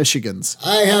from the Michigans.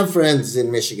 I have friends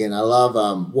in Michigan. I love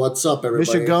them. What's up,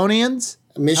 everybody? Michigonians?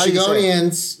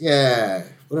 Michigonians. Yeah.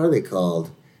 What are they called?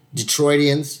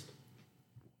 Detroitians.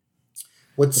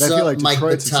 What's up, like Mike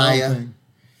Detroit's Battaglia?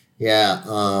 Yeah.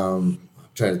 I'm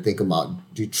trying to think about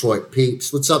Detroit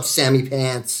peeps. What's up, Sammy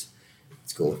Pants?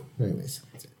 It's cool. Anyways.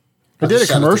 I did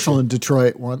a commercial in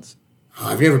Detroit once. Oh,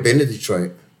 I've never been to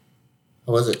Detroit.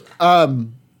 How was it?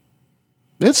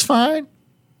 It's fine.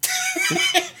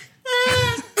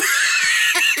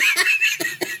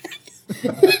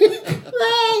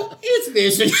 Well, it's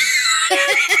Michigan.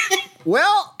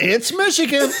 Well, it's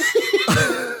Michigan.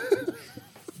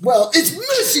 Well, it's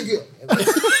Michigan.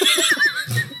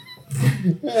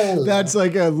 That's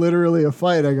like literally a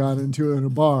fight I got into in a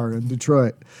bar in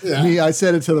Detroit. Yeah. I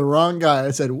said it to the wrong guy.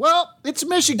 I said, well, it's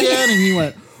Michigan. And he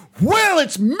went, well,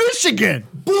 it's Michigan.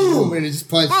 Boom. And it just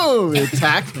punched. Boom. It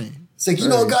attacked me. It's like, you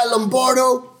know a guy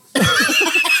Lombardo?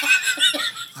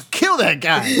 I'll kill that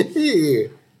guy. Yeah.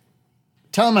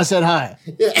 Tell him I said hi.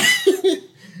 Yeah.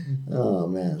 Oh,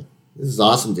 man. This is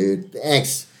awesome, dude.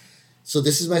 Thanks. So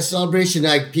this is my celebration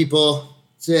night, people.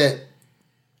 That's it.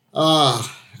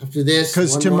 After this,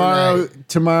 because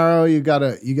tomorrow you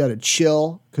gotta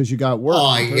chill because you got work.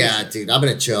 Oh yeah, dude, I'm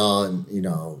gonna chill and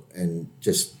and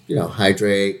just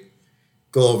hydrate,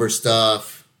 go over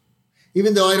stuff.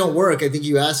 Even though I don't work, I think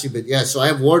you asked me, but yeah. So I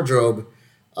have wardrobe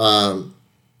on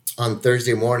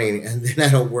Thursday morning, and then I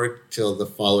don't work till the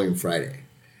following Friday.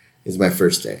 Is my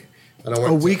first day. I don't work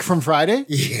a week from Friday.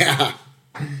 Yeah,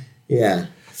 yeah.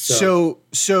 So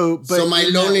my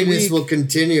loneliness will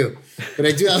continue. But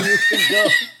I do have.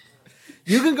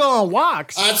 You can go on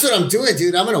walks. That's what I'm doing,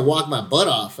 dude. I'm gonna walk my butt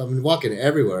off. I'm walking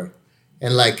everywhere,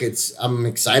 and I'm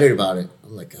excited about it.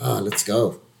 I'm like, let's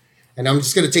go. And I'm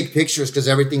just gonna take pictures because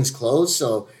everything's closed,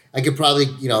 so I could probably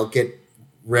get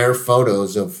rare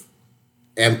photos of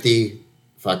empty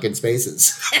fucking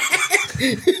spaces,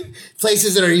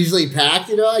 places that are usually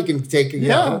packed. I can take.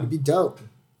 It'd be dope.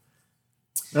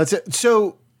 That's it.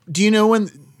 So, do you know when?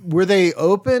 Were they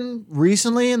open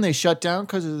recently and they shut down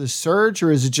because of the surge, or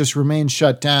has it just remained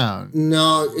shut down?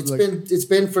 No, it's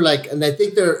been for and I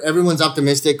think everyone's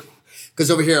optimistic because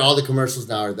over here all the commercials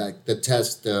now are that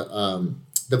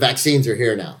the vaccines are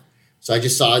here now. So I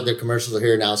just saw the commercials are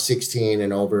here now. 16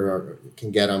 and over can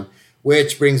get them,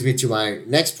 which brings me to my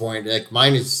next point. Like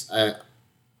mine is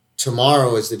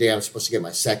tomorrow is the day I'm supposed to get my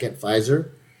second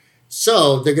Pfizer,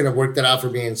 so they're gonna work that out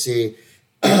for me and see.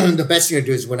 The best thing to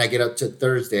do is when I get up to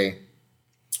Thursday.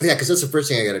 Yeah, because that's the first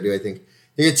thing I got to do, I think.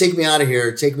 They're going to take me out of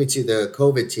here, take me to the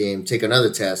COVID team, take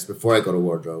another test before I go to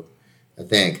wardrobe, I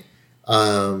think.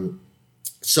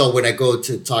 So when I go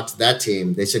to talk to that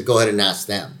team, they said, go ahead and ask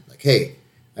them. Like, hey,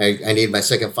 I need my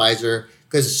second Pfizer.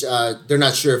 Because they're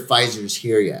not sure if Pfizer's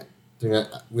here yet.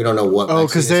 We don't know what. Oh,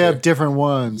 because they have different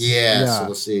ones. Yeah, so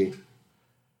we'll see.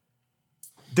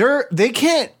 They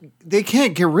can't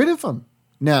get rid of them.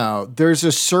 No, there's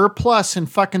a surplus in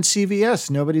fucking CVS.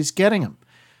 Nobody's getting them.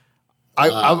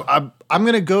 I'm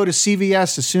going to go to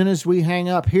CVS as soon as we hang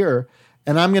up here,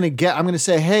 and I'm going to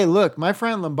say, hey, look, my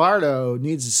friend Lombardo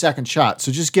needs a second shot,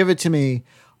 so just give it to me.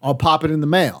 I'll pop it in the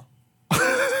mail.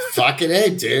 Fucking A,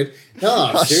 dude.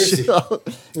 No, seriously.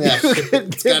 Yeah,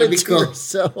 it's gotta be cool.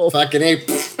 Yourself. Fucking A.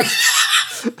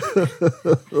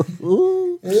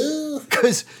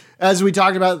 Because as we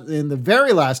talked about in the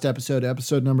very last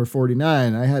episode number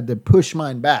 49, I had to push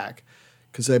mine back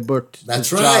because I booked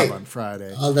this job on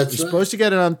Friday. Oh, that's right. You're supposed to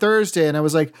get it on Thursday, and I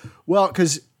was like, well,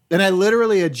 and I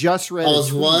literally had just read. I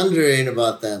was wondering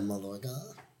about that,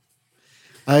 motherfucker.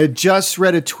 I had just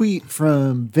read a tweet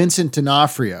from Vincent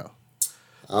D'Onofrio.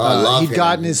 Oh, I love he'd him.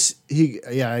 gotten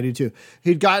I do too.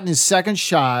 He'd gotten his second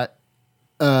shot.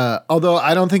 Although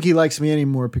I don't think he likes me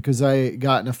anymore because I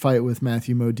got in a fight with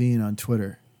Matthew Modine on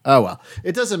Twitter. Oh well,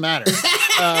 it doesn't matter.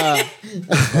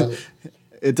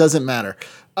 It doesn't matter.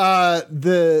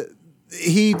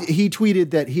 He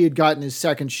tweeted that he had gotten his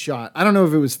second shot. I don't know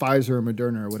if it was Pfizer or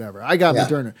Moderna or whatever. I got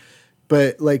Moderna,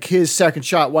 but like his second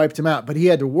shot wiped him out. But he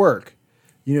had to work,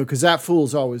 because that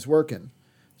fool's always working.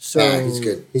 So he's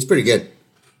good. He's pretty good.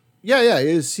 Yeah,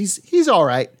 he's all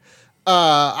right.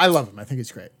 I love him. I think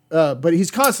he's great. But he's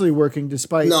constantly working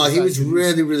despite. No, he was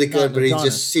really, really good, but he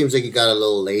just seems like he got a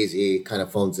little lazy. He kind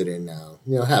of phones it in now.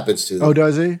 Happens to.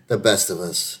 Does he? The best of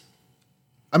us.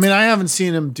 I mean, I haven't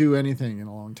seen him do anything in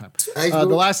a long time. The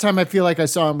last time I feel like I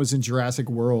saw him was in Jurassic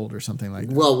World or something like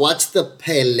that. Well, watch the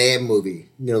Pelé movie.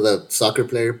 The soccer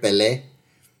player Pelé.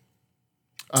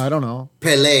 I don't know.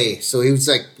 Pelé. So he was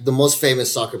like the most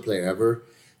famous soccer player ever.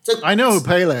 I know who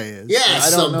Pele is. Yeah,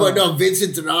 but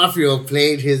Vincent D'Onofrio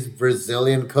played his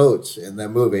Brazilian coach in that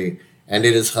movie, and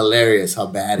it is hilarious how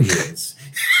bad he is.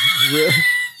 Really?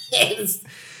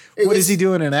 Is he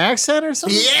doing, an accent or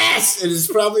something? Yes! It is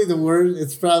probably the worst.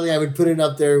 It's probably, I would put it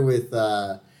up there with,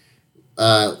 God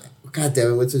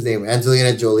damn it, what's his name?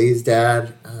 Angelina Jolie's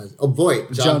dad.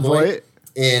 John Voight.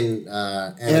 In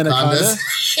Anaconda.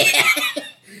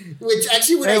 Which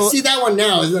actually, when I see that one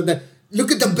now, is that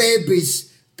look at the babies.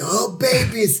 Oh,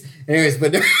 babies. Anyways,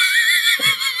 but...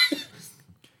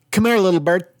 Come here, little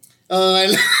bird.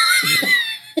 Where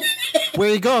are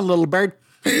you going, little bird?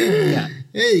 Yeah.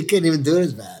 You can't even do it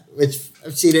as bad. Which,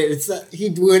 I've seen it.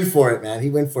 He went for it, man. He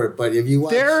went for it. But if you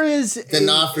watch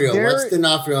D'Onofrio, watch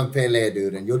D'Onofrio and Pelé,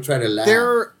 dude, and you'll try to laugh.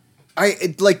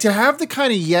 To have the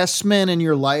kind of yes men in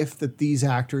your life that these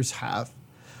actors have.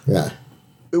 Yeah.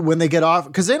 When they get off,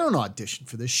 because they don't audition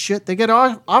for this shit. They get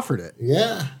offered it.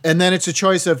 Yeah. And then it's a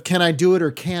choice of, can I do it or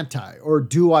can't I? Or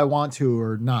do I want to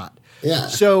or not? Yeah.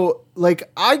 So,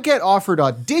 I get offered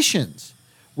auditions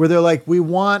where they're like, we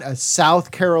want a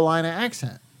South Carolina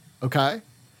accent. Okay?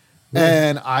 Yeah.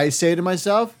 And I say to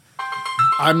myself,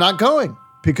 I'm not going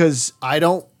because I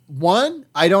don't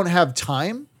have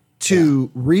time to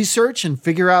research and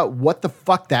figure out what the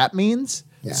fuck that means.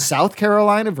 Yeah. South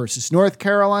Carolina versus North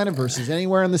Carolina versus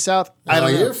anywhere in the South. I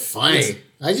don't know. You're funny.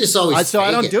 I just always so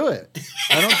I don't do it.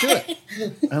 I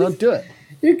don't do it.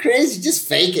 You're crazy. Just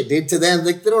fake it, dude. To them,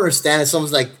 they don't understand. It's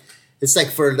almost like it's like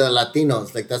for the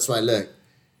Latinos. That's why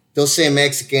they'll say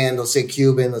Mexican, they'll say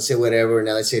Cuban, they'll say whatever, and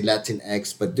then they say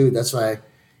Latinx. But dude, that's why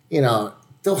they'll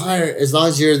hire as long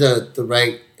as you're the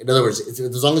right. In other words,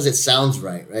 as long as it sounds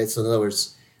right. So in other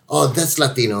words, oh, that's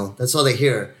Latino. That's all they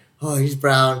hear. Oh, he's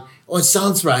brown. Oh, it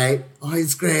sounds right. Oh,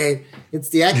 it's great. It's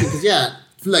the acting.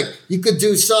 Because, you could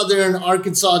do Southern,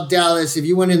 Arkansas, Dallas. If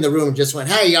you went in the room and just went,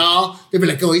 hey, y'all, they'd be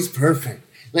like, oh, he's perfect.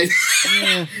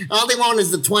 All they want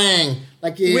is the twang.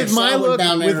 With my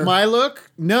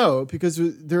look, no, because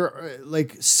they're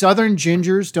Southern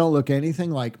gingers don't look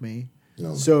anything like me.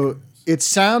 No, so it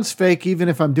sounds fake even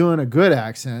if I'm doing a good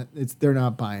accent. They're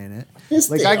not buying it.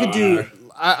 Yes, I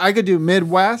could do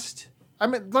Midwest. I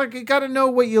mean, you got to know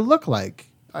what you look like.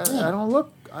 I don't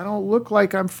look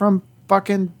like I'm from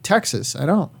fucking Texas. I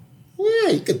don't. Yeah,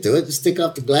 you could do it. Just take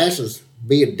off the glasses.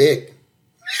 Be a dick.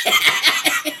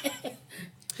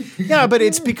 Yeah, but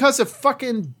it's because of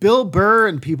fucking Bill Burr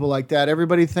and people like that.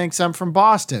 Everybody thinks I'm from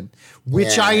Boston,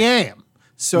 which I am.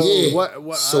 So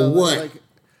what? So what?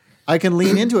 I can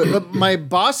lean into it. But my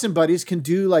Boston buddies can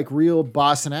do real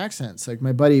Boston accents. Like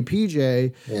my buddy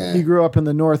PJ, he grew up in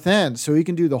the North End, so he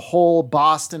can do the whole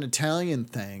Boston Italian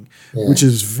thing, which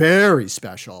is very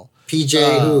special.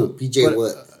 PJ who? PJ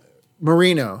what?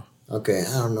 Marino. Okay,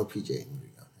 I don't know PJ.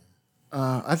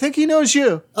 I think he knows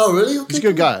you. Oh, really? Okay, he's a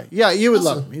good guy. Yeah, you would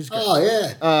love him. He's good. Oh,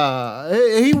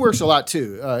 yeah. He works a lot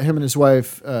too. Him and his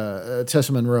wife,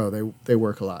 Tessa Monroe, they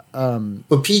work a lot.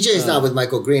 But PJ is not with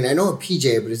Michael Green. I know a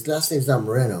PJ, but his last name's not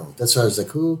Moreno. That's why I was like,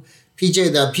 who? The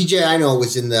PJ I know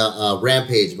was in the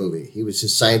Rampage movie. He was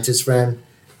his scientist friend.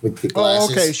 with the glasses.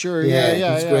 Oh, okay, sure.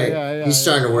 Yeah. He's great. Yeah, he's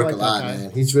starting to work like a lot,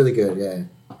 man. He's really good.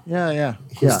 Yeah.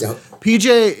 He's dope.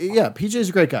 PJ's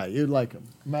a great guy. You'd like him.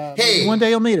 Hey, one day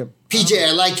you'll meet him. PJ,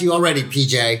 I like you already,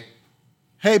 PJ.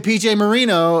 Hey, PJ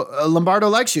Marino, Lombardo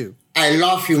likes you. I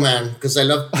love you, man, because I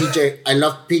love PJ. I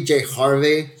love PJ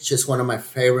Harvey. It's just one of my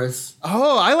favorites.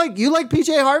 Oh, you like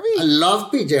PJ Harvey? I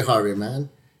love PJ Harvey, man.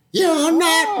 You're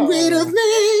not rid of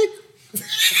me.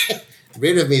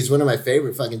 Rid of Me is one of my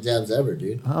favorite fucking jams ever,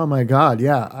 dude. Oh my god,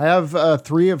 yeah. I have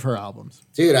 3 of her albums.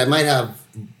 Dude, I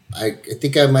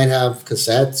think I might have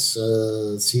cassettes,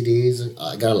 CDs.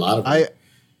 I got a lot of them.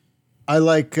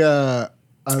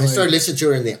 I started listening to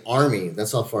her in the Army.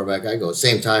 That's how far back I go.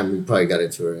 Same time we probably got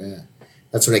into her. Yeah,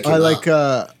 that's when I came out. I like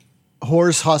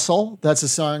Whore's Hustle. That's a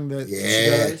song that she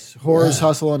does. Whore's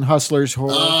Hustle and Hustler's Whore.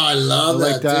 Oh, I love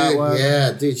that dude. One.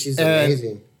 Yeah, dude, she's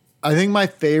amazing. I think my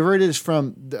favorite is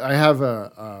I have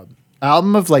a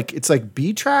album of it's like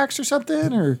B tracks or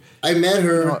something. Or I met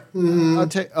her.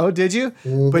 Did you?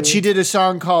 Mm-hmm. But she did a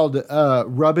song called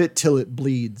 "Rub It Till It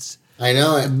Bleeds." I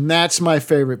know it. And that's my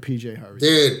favorite PJ Harvey.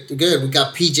 Dude, good. We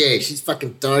got PJ. She's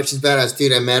fucking dark. She's badass,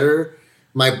 dude. I met her.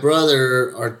 My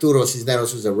brother, Arturo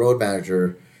Cisneros, who's a road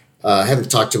manager. I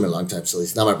haven't talked to him in a long time, so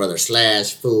he's not my brother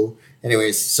 / fool.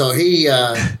 Anyways, so he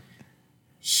got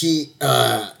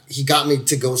me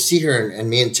to go see her, and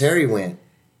me and Terry went.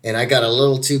 And I got a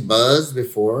little too buzzed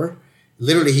before.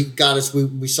 Literally, he got us.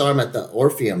 We saw him at the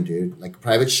Orpheum, dude. Like a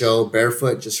private show,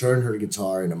 barefoot, just her and her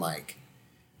guitar and a mic.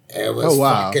 It was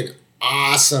fucking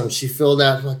awesome. She filled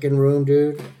that fucking room,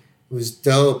 dude. It was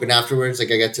dope. And afterwards, I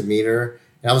got to meet her.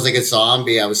 And I was like a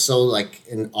zombie. I was so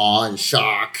in awe and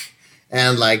shock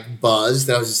and buzzed.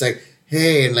 I was just like,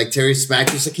 hey. And Terry smacked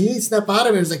me. He's like, hey, snap out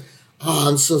of it. I was like, oh,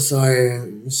 I'm so sorry.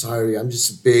 I'm sorry. I'm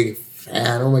just a big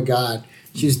fan. Oh my God.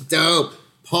 She's dope.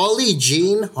 Pauly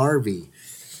Jean Harvey.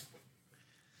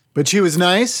 But she was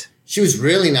nice? She was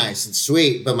really nice and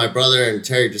sweet, but my brother and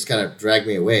Terry just kind of dragged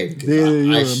me away. You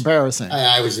were embarrassing.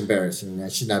 I was embarrassing. I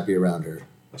should not be around her.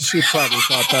 She probably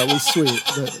thought that was sweet.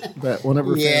 That one of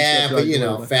her fans but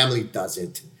family does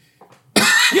it.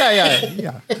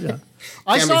 Yeah.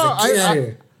 I've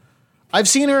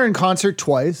seen her in concert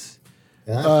twice.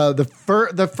 Yeah.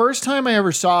 The first time I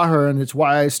ever saw her, and it's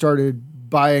why I started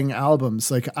buying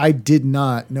albums. I did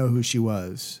not know who she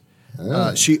was.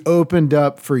 Oh. She opened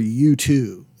up for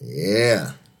U2.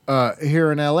 Yeah.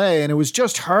 Here in LA, and it was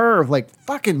just her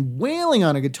fucking wailing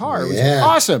on a guitar. It was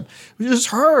awesome. It was just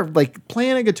her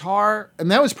playing a guitar,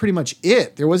 and that was pretty much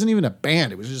it. There wasn't even a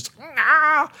band. It was just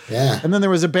yeah. And then there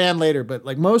was a band later, but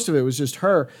most of it was just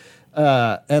her.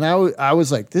 And I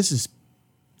was like, this is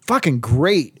fucking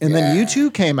great. And then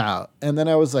U2 came out, and then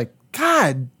I was like,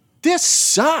 God, this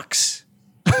sucks.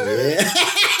 Yeah.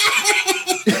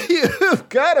 You've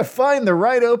got to find the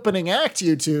right opening act,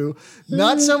 U2,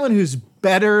 not someone who's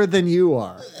better than you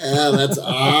are. Yeah, that's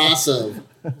awesome.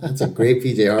 That's a great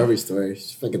PJ Harvey story.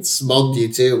 She fucking smoked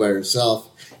U2 by herself.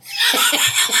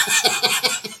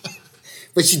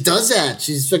 But she does that.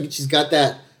 She's got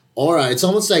that aura. It's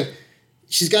almost like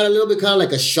she's got a little bit kind of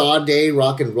like a Sade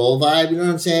rock and roll vibe. You know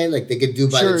what I'm saying? They could do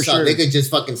by themselves. Sure. They could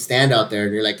just fucking stand out there,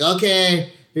 and you're like,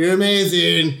 okay, you're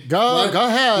amazing. Go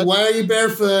ahead. Why are you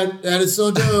barefoot? That is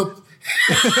so dope.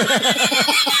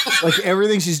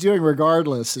 Everything she's doing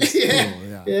regardless is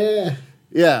cool.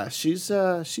 Yeah, she's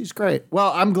great.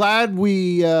 Well, I'm glad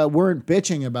we weren't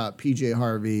bitching about PJ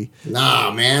Harvey. Nah,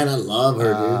 man, I love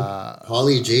her, dude.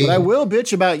 Pauly G. But I will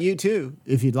bitch about you too,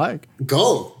 if you'd like.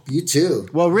 Go, you too.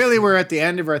 Well, really, we're at the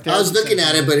end of our thing. I was looking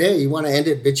at it, but hey, you want to end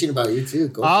it bitching about you too?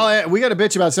 Go. We got to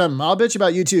bitch about something. I'll bitch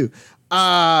about you too.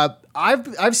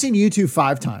 I've seen U2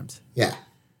 5 times. Yeah.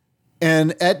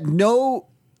 And at no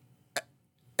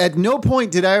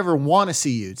point did I ever want to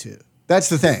see U2. That's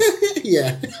the thing.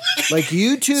 Yeah.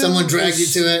 U2. Someone dragged you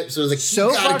to it, so it was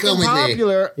so fucking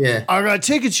popular. Yeah. I got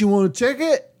tickets. You want a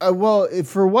ticket? Well,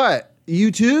 for what?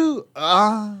 U2?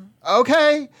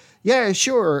 Okay. Yeah,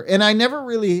 sure. And I never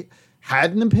really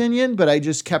had an opinion, but I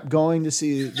just kept going to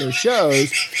see their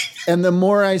shows. And the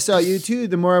more I saw U2,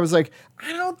 the more I was like,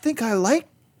 I don't think I like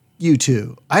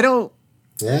U2. I don't.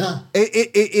 Yeah.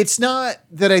 It's not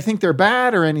that I think they're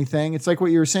bad or anything. It's like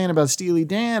what you were saying about Steely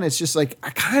Dan. It's just I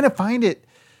kind of find it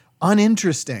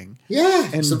uninteresting. Yeah.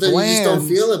 And sometimes bland. You just don't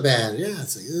feel a band. Yeah.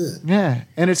 It's ugh. Yeah.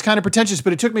 And it's kind of pretentious,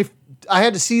 but it took me, I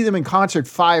had to see them in concert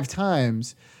 5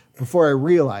 times before I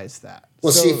realized that.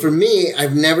 Well, see, for me,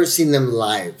 I've never seen them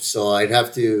live, so I'd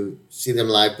have to see them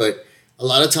live. But a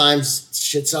lot of times,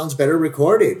 shit sounds better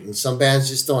recorded, and some bands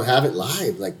just don't have it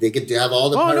live. They could have all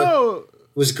the. Oh no! It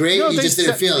was great. No, you just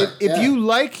didn't feel it. If you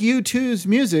like U2's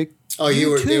music, they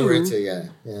were into, yeah.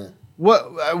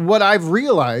 what I've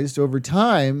realized over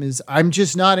time is I'm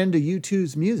just not into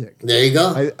U2's music. There you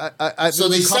go. So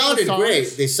they sounded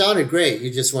great. They sounded great.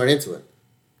 You just weren't into it.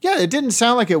 Yeah, it didn't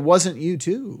sound like it wasn't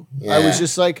U2. Yeah. I was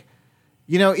just like,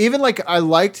 even like I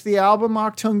liked the album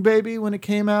Achtung Baby when it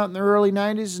came out in the early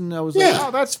 90s, and I was like,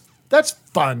 oh, that's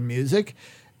fun music.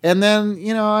 And then,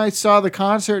 I saw the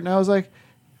concert and I was like,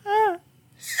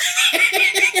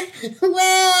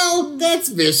 well,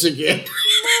 that's Michigan.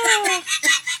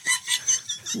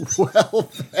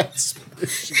 Well, that's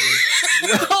Michigan.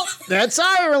 Well, that's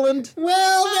Ireland.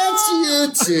 Well, that's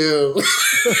you too.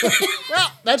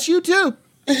 Well, that's you too.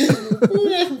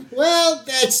 Well,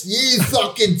 that's you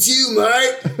fucking too,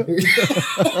 mate.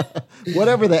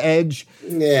 Whatever the edge.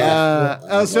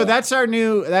 Yeah. So that's our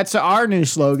new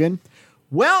slogan.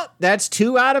 Well, that's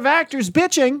 2 out of actors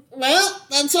bitching. Well,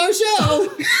 that's our show.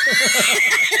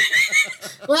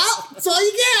 Well, that's all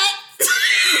you get.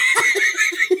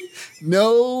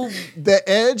 No, the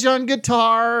Edge on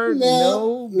guitar.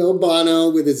 No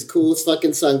Bono with his coolest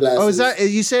fucking sunglasses. Oh, is that,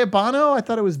 you say Bono? I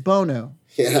thought it was Bono.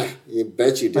 Yeah, you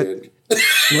bet you did.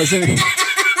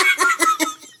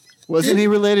 Wasn't he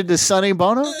related to Sonny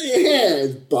Bono? Yeah,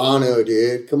 it's Bono,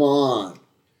 dude. Come on.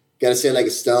 Gotta say it like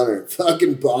a stoner.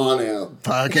 Fucking Bono.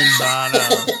 Fucking Bono.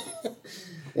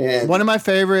 And one of my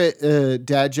favorite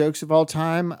dad jokes of all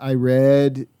time, I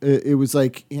read, it was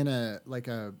like in a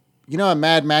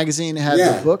Mad Magazine had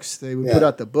the books. They would put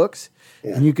out the books.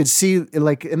 Yeah. And you could see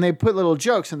and they put little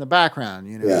jokes in the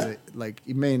background, like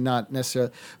you may not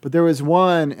necessarily, but there was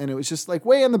one and it was just like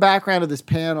way in the background of this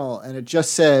panel. And it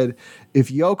just said, if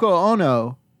Yoko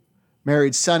Ono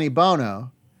married Sonny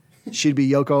Bono, she'd be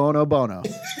Yoko Ono Bono.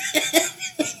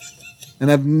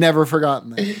 And I've never forgotten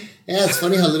that. Yeah, it's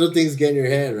funny how little things get in your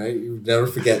head, right? You never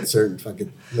forget certain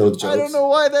fucking little jokes. I don't know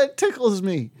why that tickles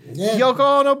me. Yeah.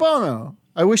 Yoko Ono Bono.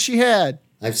 I wish she had.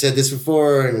 I've said this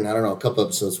before in, I don't know, a couple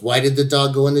episodes. Why did the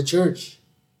dog go in the church?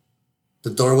 The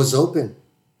door was open.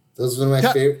 That was one of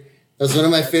my favorite. That was one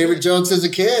of my favorite jokes as a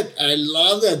kid. I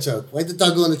love that joke. Why did the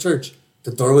dog go in the church?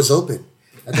 The door was open.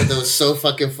 I thought that was so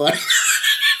fucking funny.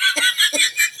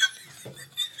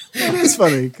 It is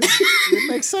funny. It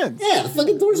makes sense. Yeah, the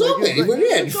fucking door's open. He went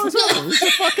in. The door's open. It's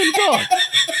a fucking dog.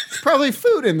 There's probably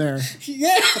food in there.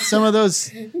 Yeah. Some of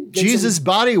those Jesus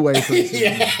body wafers.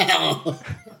 Yeah.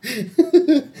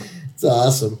 It's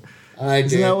awesome. All right,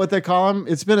 Isn't that what they call them?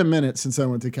 It's been a minute since I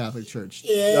went to Catholic church.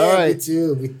 Yeah, all right. Me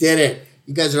too. We did it.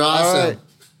 You guys are awesome. Right.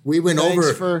 We went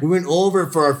over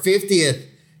for our 50th.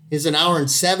 It's an hour and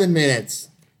 7 minutes.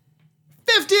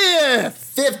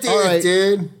 50th,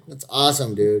 dude. That's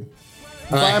awesome, dude.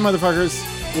 Bye, motherfuckers.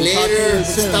 Later.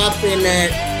 Stop in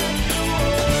there.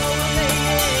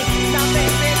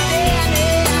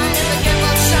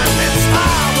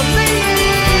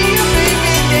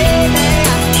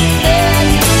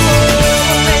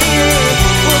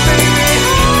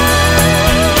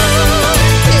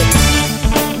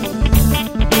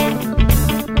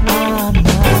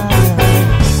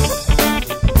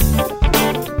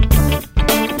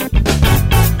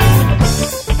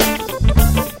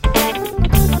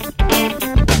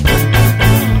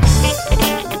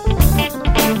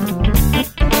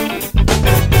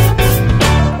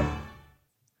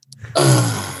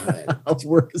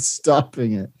 We're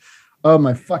stopping it. Oh,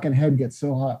 my fucking head gets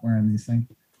so hot wearing these things.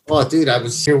 Oh, dude, I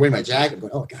was here wearing my jacket, but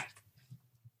oh god,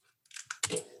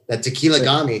 that tequila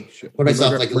got me. Put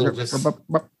myself like a little just. I was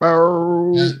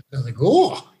like,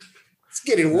 oh, it's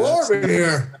getting warm in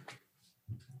here.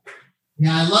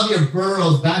 Yeah, I love your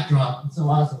Burroughs backdrop. It's so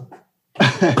awesome.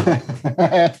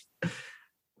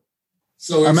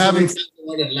 So I'm having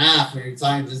someone to laugh every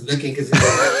time, just looking because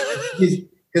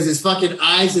his fucking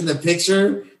eyes in the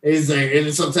picture. He's like,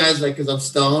 and sometimes like because I'm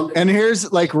stoned. And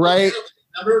here's like right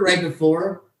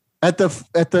before at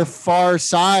the far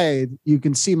side, you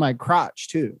can see my crotch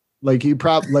too. Like you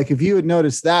probably like if you had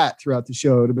noticed that throughout the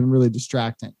show, it would have been really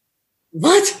distracting.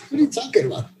 What? What are you talking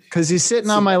about? Because he's sitting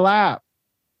on my lap.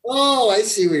 Oh, I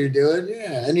see what you're doing.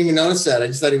 Yeah, I didn't even notice that. I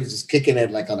just thought he was just kicking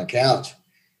it like on a couch.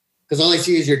 Because all I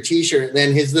see is your T-shirt, and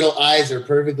then his little eyes are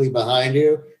perfectly behind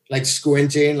you, like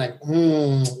squinting, like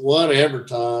whatever,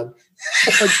 Todd.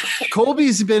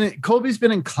 Colby's been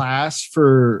in class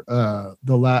for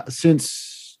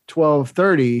since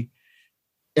 12:30,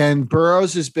 and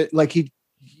Burroughs has been like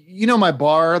my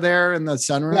bar there in the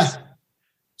sunroom. Yeah.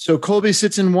 So Colby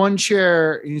sits in one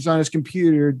chair and he's on his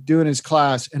computer doing his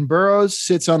class, and Burroughs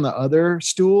sits on the other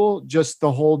stool just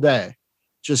the whole day,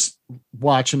 just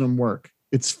watching him work.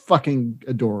 It's fucking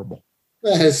adorable.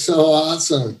 That is so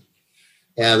awesome.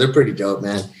 Yeah, they're pretty dope,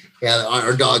 man. Yeah,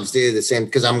 our dogs do the same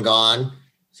because I'm gone.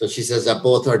 So she says that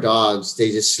both our dogs, they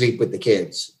just sleep with the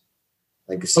kids.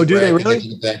 Like, oh, do they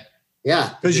really?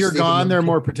 Yeah. Because you're gone, they're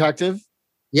more protective?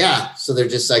 Yeah. So they're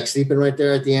just like sleeping right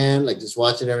there at the end, like just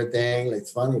watching everything. Like,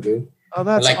 it's funny, dude. Oh,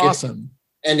 that's like awesome.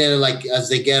 And then like as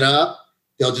they get up,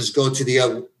 they'll just go to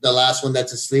the last one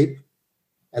that's asleep,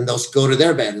 and they'll go to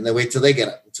their bed and they wait till they get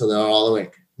up until they're all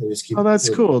awake. They just keep. Oh, that's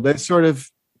cool. They sort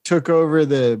of took over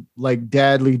the like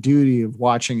dadly duty of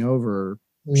watching over.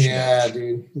 Yeah,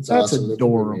 dude. That's awesome.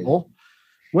 Adorable.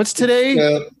 What's today?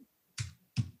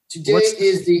 Today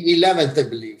is the 11th, I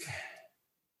believe.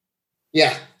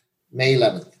 Yeah, May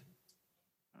 11th.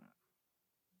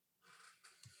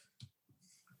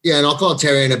 Yeah, and I'll call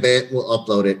Terry in a bit. We'll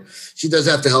upload it. She does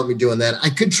have to help me doing that. I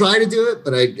could try to do it,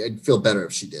 but I'd feel better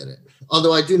if she did it.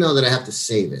 Although I do know that I have to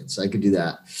save it, so I could do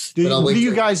that. Do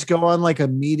you guys go on like a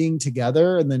meeting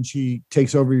together and then she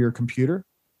takes over your computer?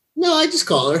 No, I just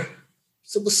call her.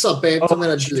 So what's up, babe?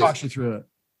 She talks you through it.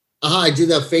 I do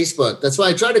that Facebook. That's why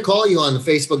I tried to call you on the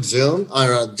Facebook Zoom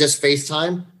or just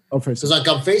FaceTime. Oh, FaceTime. Because like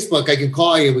on Facebook, I can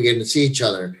call you. We get to see each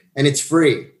other, and it's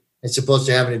free. It's supposed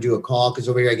to having to do a call because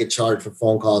over here I get charged for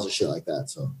phone calls and shit like that.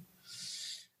 So,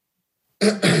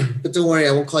 but don't worry,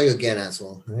 I won't call you again,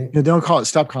 asshole. Right? Yeah, don't call it.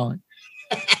 Stop calling.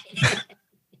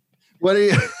 What are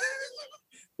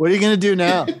you gonna do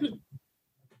now? Dude,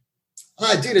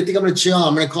 I think I'm gonna chill.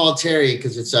 I'm gonna call Terry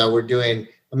because it's I'm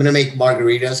gonna make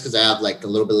margaritas because I have like a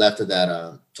little bit left of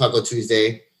that Taco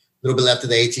Tuesday, a little bit left of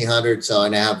the 1800. So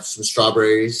and I have some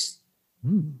strawberries.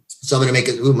 So I'm gonna make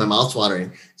it. Ooh, my mouth's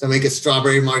watering. So I make a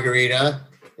strawberry margarita,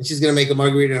 and she's gonna make a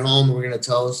margarita at home. We're gonna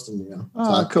toast and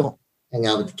talk, cool. Hang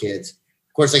out with the kids.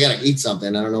 Of course, I gotta eat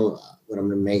something. I don't know what I'm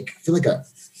gonna make. I feel like I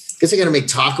guess I gotta make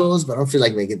tacos, but I don't feel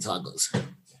like making tacos. I feel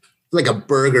like a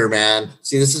burger, man.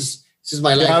 See, this is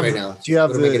my life right now. Do you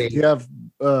have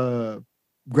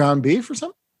ground beef or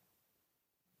something?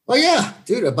 Oh yeah,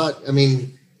 dude. I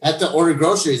have to order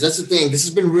groceries. That's the thing. This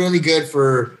has been really good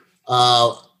for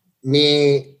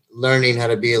me learning how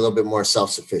to be a little bit more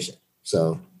self-sufficient.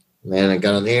 So, man, I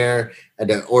got on here, I had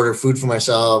to order food for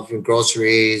myself,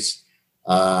 groceries,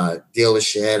 deal with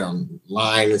shit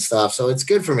online and stuff. So it's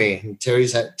good for me. And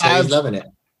Terry's loving it.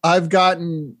 I've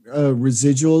gotten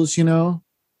residuals,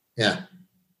 Yeah.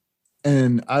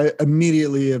 And I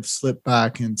immediately have slipped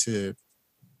back into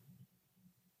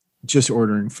just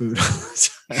ordering food all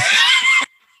the time.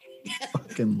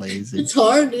 Fucking lazy. It's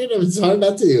hard, dude. It's hard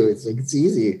not to do. It's like it's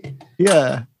easy.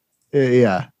 Yeah.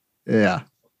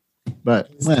 But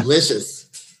it's delicious.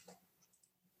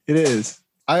 It is.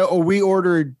 We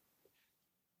ordered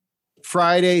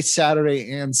Friday,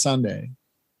 Saturday, and Sunday.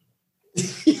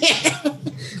 Yeah.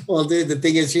 Well, dude, the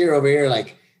thing is over here,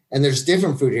 like, and there's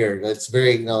different food here. That's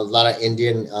very, a lot of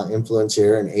Indian influence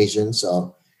here and Asian.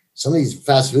 So some of these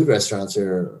fast food restaurants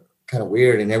are kind of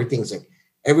weird, and everything's like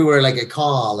everywhere. Like a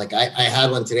call, like I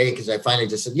had one today because I finally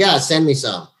just said, yeah, send me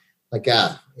some. Like,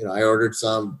 I ordered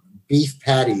some beef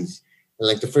patties. And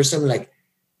like the first time, I'm like,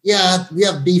 yeah, we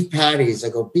have beef patties. I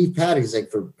go, beef patties, like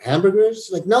for hamburgers?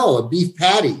 Like, no, a beef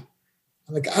patty.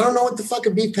 I'm like, I don't know what the fuck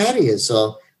a beef patty is.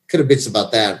 So could have bits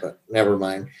about that, but never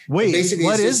mind. Wait, basically,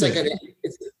 what is it?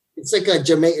 It's like an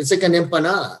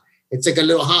empanada. It's like a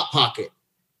little hot pocket.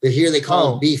 But here they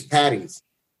call them beef patties.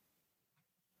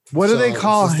 What do they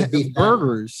call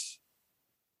burgers?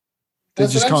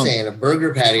 That's what I'm saying. A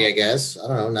burger patty, I guess. I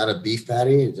don't know. Not a beef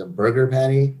patty. It's a burger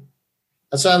patty.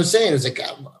 That's what I was saying. It's like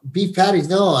beef patties.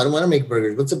 No, I don't want to make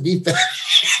burgers. What's a beef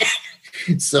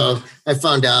patty? So I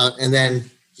found out. And then,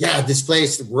 this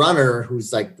place, Runner,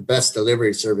 who's like the best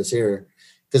delivery service here,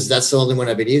 because that's the only one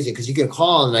I've been using. Because you can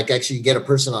call and like actually get a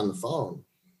person on the phone.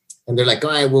 And they're like,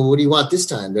 all right, well, what do you want this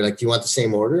time? They're like, do you want the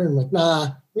same order? I'm like, nah,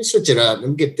 let me switch it up. Let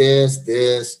me get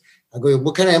this. I go,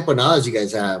 what kind of empanadas you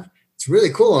guys have? It's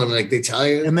really cool. And like they tell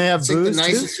you. And they have booze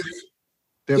like too?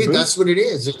 Dude, that's what it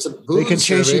is. It's a booze. They can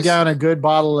chase you down a good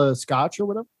bottle of scotch or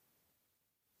whatever?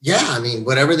 Yeah, I mean,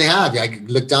 whatever they have. I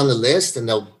look down the list and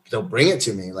they'll bring it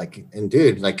to me. Like, and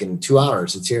dude, like in 2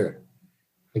 hours, it's here.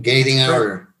 Like anything I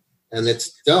order. And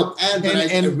it's dope. And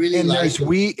I really like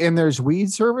it. There's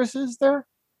weed services there?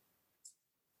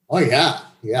 Oh, yeah.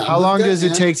 Yeah. How long does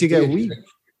it take to get weed?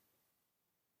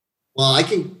 Well, I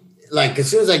can, like, as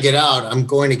soon as I get out, I'm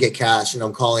going to get cash. And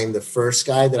I'm calling the first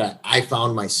guy that I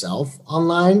found myself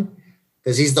online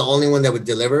because he's the only one that would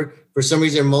deliver. For some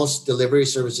reason, most delivery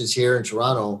services here in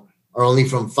Toronto are only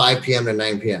from 5 p.m. to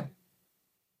 9 p.m.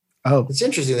 Oh. It's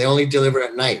interesting. They only deliver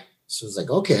at night. So it's like,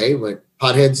 okay, but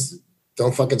potheads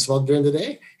don't fucking smoke during the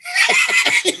day.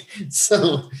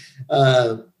 So,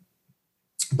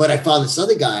 but I found this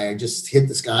other guy. I just hit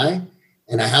this guy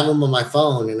and I have him on my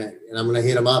phone and I'm going to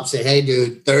hit him up, say, hey,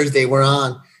 dude, Thursday we're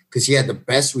on. Because he had the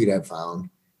best weed I found.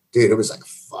 Dude, it was like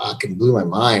fucking blew my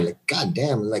mind. Like,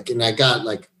 goddamn. Like, and I got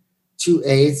like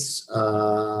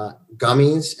 2/8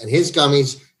 gummies, and his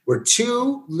gummies were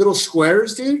 2 little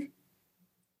squares, dude.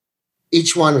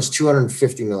 Each one was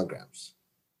 250 milligrams.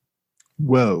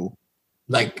 Whoa.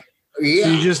 Like, yeah. So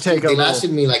you just take they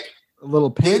lasted me like a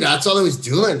little pinch. Dude, that's all I was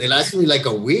doing. They lasted me like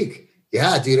a week.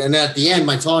 Yeah, dude. And at the end,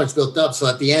 my tolerance built up. So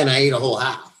at the end, I ate a whole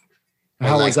half.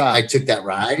 How was that? I took that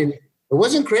ride, and it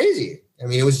wasn't crazy. I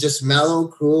mean, it was just mellow,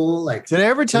 cool. Like, did I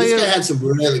ever tell you? This guy had some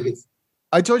really good.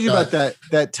 I told you about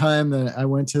that time that I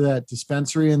went to that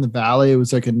dispensary in the Valley. It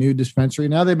was like a new dispensary.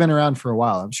 Now they've been around for a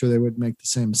while. I'm sure they would make the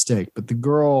same mistake. But the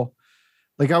girl,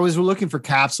 like, I was looking for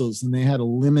capsules, and they had a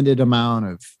limited amount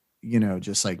of,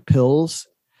 just like pills,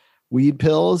 weed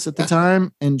pills at the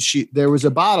time. And there was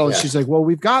a bottle, and she's like, well,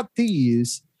 we've got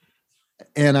these.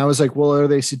 And I was like, well, are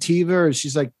they sativa? And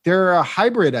she's like, they're a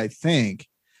hybrid, I think.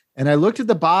 And I looked at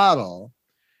the bottle,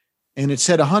 and it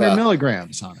said 100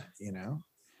 milligrams on it,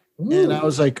 Ooh. And I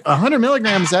was like, 100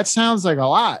 milligrams, that sounds like a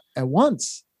lot at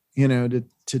once, to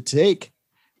take.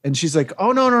 And she's like,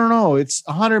 oh, no. It's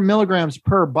 100 milligrams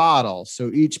per bottle.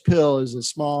 So each pill is a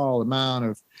small amount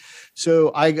of.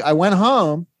 So I went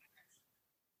home,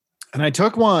 and I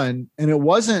took one, and it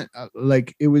wasn't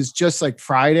like, it was just like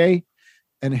Friday,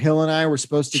 and Hill and I were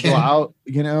supposed to go out,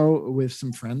 with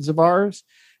some friends of ours.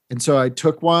 And so I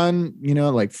took one,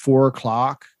 like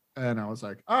 4:00, and I was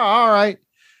like, oh, all right,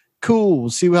 cool. We'll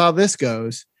see how this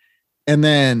goes. And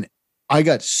then I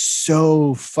got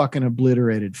so fucking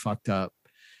obliterated, fucked up.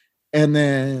 And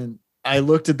then I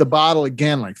looked at the bottle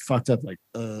again, like fucked up, like,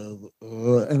 and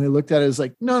I looked at it, it was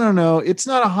like, no. It's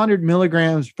not 100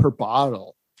 milligrams per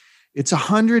bottle. It's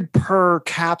 100 per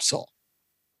capsule.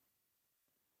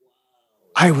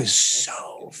 I was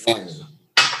so fun.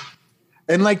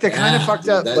 And like that kind of fucked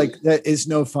up, like that is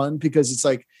no fun, because it's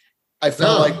like, I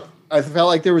felt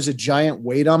like there was a giant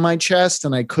weight on my chest,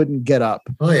 and I couldn't get up.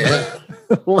 Oh yeah.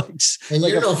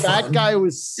 like a fat guy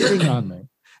was sitting on me,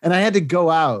 and I had to go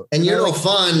out. And you're no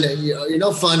fun. You're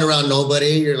no fun around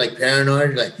nobody. You're like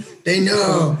paranoid. You're like, they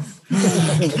know.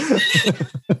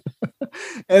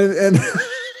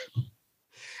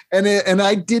 And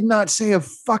I did not say a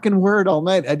fucking word all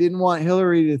night. I didn't want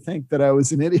Hillary to think that I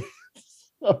was an idiot.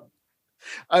 So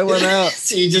I went out.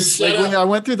 So you just I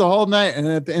went through the whole night, and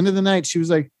at the end of the night, she was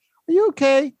like, "Are you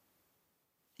okay?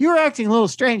 You were acting a little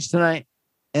strange tonight."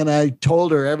 And I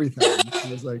told her everything.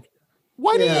 She was like,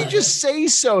 "Why didn't you just say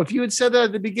so? If you had said that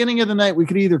at the beginning of the night, we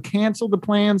could either cancel the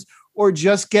plans, or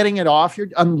just getting it off. You're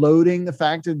unloading the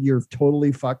fact that you're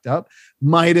totally fucked up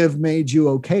might have made you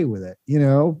okay with it,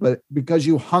 but because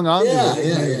you hung on to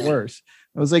it made it worse."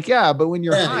 I was like, yeah, but when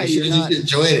you're high, you just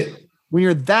enjoy it. When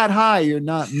you're that high, you're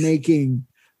not making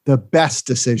the best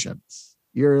decisions.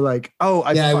 You're like, oh,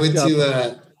 I went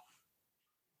to,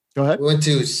 go ahead. We went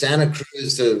to Santa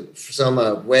Cruz for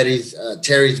some weddings.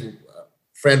 Terry's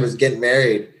friend was getting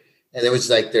married, and it was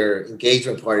like their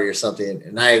engagement party or something.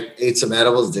 And I ate some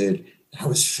edibles, dude. I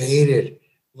was faded. I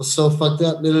was so fucked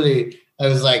up. Literally, I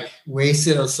was like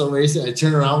wasted. I was so wasted. I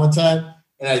turned around one time,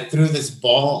 and I threw this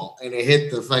ball, and it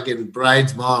hit the fucking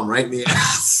bride's mom right in the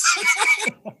ass.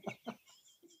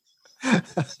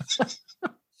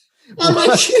 I'm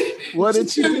like, what did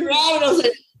she do? I was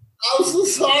like, I'm so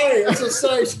sorry. I'm so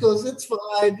sorry. She goes, it's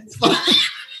fine. It's fine.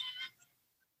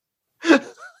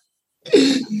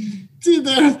 Dude,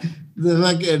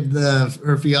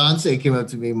 her fiance came up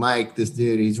to me, Mike, this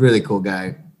dude, he's a really cool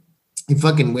guy. He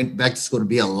fucking went back to school to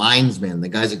be a linesman. The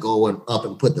guys that go up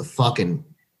and put the fucking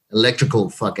electrical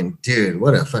fucking, dude,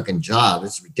 what a fucking job.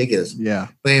 It's ridiculous. Yeah.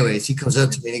 But anyways, he comes up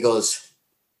to me and he goes,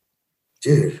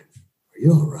 dude, are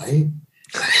you all right?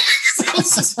 I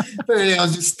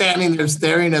was just standing there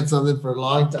staring at something for a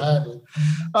long time.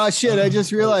 Oh, shit. I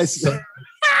just realized.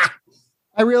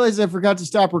 I realized I forgot to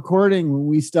stop recording when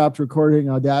we stopped recording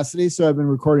Audacity. So I've been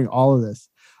recording all of this.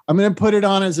 I'm going to put it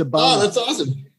on as a bonus. Oh, that's awesome.